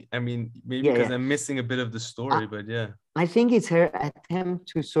me. I mean, maybe because I'm missing a bit of the story, but yeah. I think it's her attempt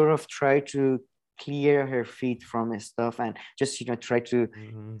to sort of try to clear her feet from stuff and just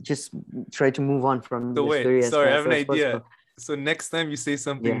try to move on from the story. Sorry, I have an idea. Possible. So next time you say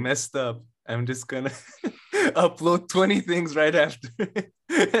something messed up, I'm just gonna upload 20 things right after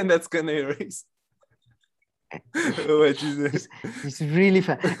and that's gonna erase. It's really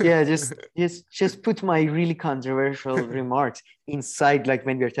fun. Yeah, just put my really controversial remarks inside, like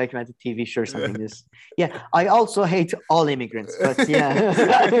when we're talking about the TV show or something. I also hate all immigrants, but yeah.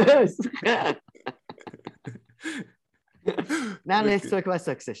 Now let's talk about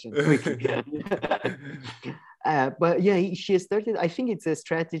Succession quickly. But yeah, she started, I think it's a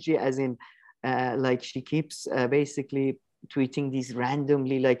strategy, as in like she keeps basically tweeting these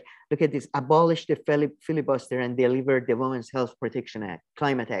randomly, like, look at this: abolish the filibuster and deliver the Women's Health Protection Act,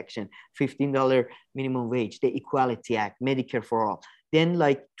 climate action, $15 minimum wage, the Equality Act, Medicare for all. Then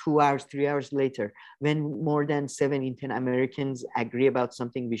like 2 hours, 3 hours later, when more than 7 in 10 Americans agree about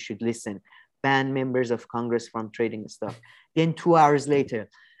something, we should listen. Ban members of Congress from trading stuff. Then 2 hours later,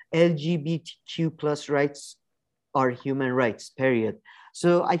 LGBTQ plus rights are human rights, period.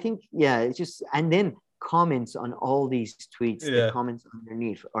 So I think, it's just, and then comments on all these tweets, the comments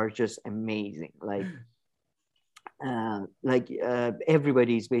underneath are just amazing.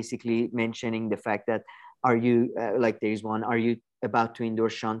 Everybody's basically mentioning the fact that, are you, there's one, are you about to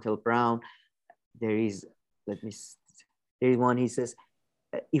endorse Chantel Brown? There's one, he says,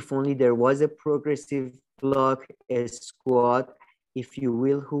 if only there was a progressive bloc, a squad, if you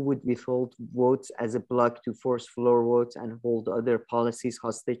will, who would withhold votes as a bloc to force floor votes and hold other policies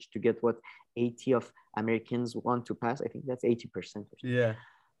hostage to get what 80 of Americans want to pass. I think that's 80%. Yeah.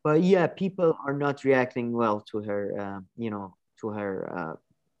 But yeah, people are not reacting well to her, to her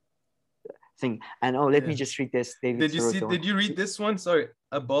thing. And let me just read this. Did you read this one? Sorry.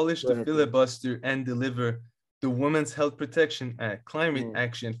 Abolish the filibuster and deliver the Women's Health Protection Act, climate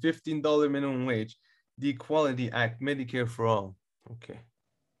action, $15 minimum wage, the Equality Act, Medicare for all. Okay.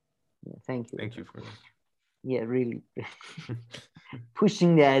 Yeah, thank you. Thank you for that. Yeah, really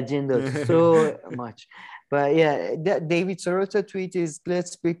pushing the agenda so much. But yeah, David Sirota tweet is,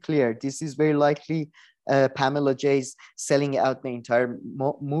 let's be clear, this is very likely Pamela J's selling out the entire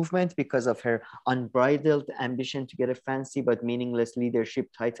movement because of her unbridled ambition to get a fancy but meaningless leadership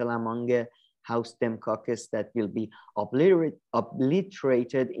title among a House Dem caucus that will be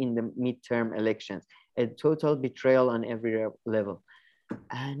obliterated in the midterm elections. A total betrayal on every level.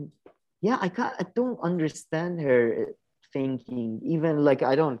 And yeah, I don't understand her thinking. Even like,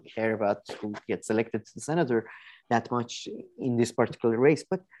 I don't care about who gets elected to the senator that much in this particular race,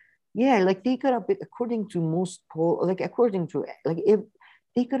 but yeah, like they gotta be, according to most polls, if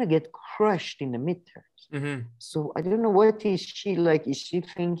they gotta get crushed in the midterms. Mm-hmm. So I don't know, what is she like? Is she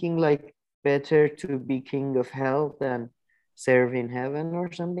thinking like better to be king of hell than serve in heaven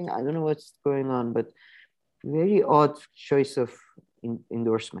or something? I don't know what's going on, but very odd choice of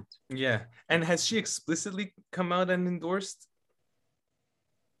endorsement. Yeah. And has she explicitly come out and endorsed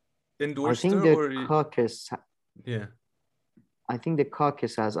I think the caucus. Yeah. I think the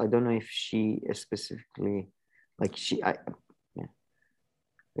caucus has. I don't know if she specifically, like yeah.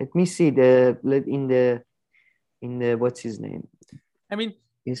 Let me see in the what's his name. I mean,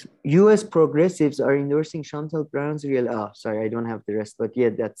 Is U.S. progressives are endorsing Chantal Brown's real. Oh, sorry, I don't have the rest, but yeah,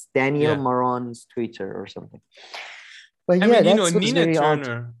 that's Daniel Yeah. Maron's Twitter or something. But I yeah, mean, that was Nina very odd.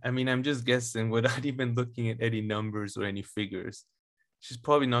 Turner, I mean, I'm just guessing without even looking at any numbers or any figures. She's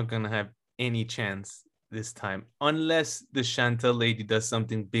probably not going to have any chance this time, unless the Chantal lady does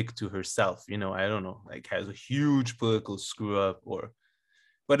something big to herself. I don't know, like has a huge political screw up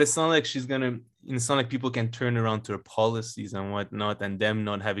but it's not like it's not like people can turn around to her policies and whatnot, and them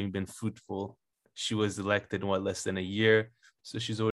not having been fruitful. She was elected in less than a year. So she's already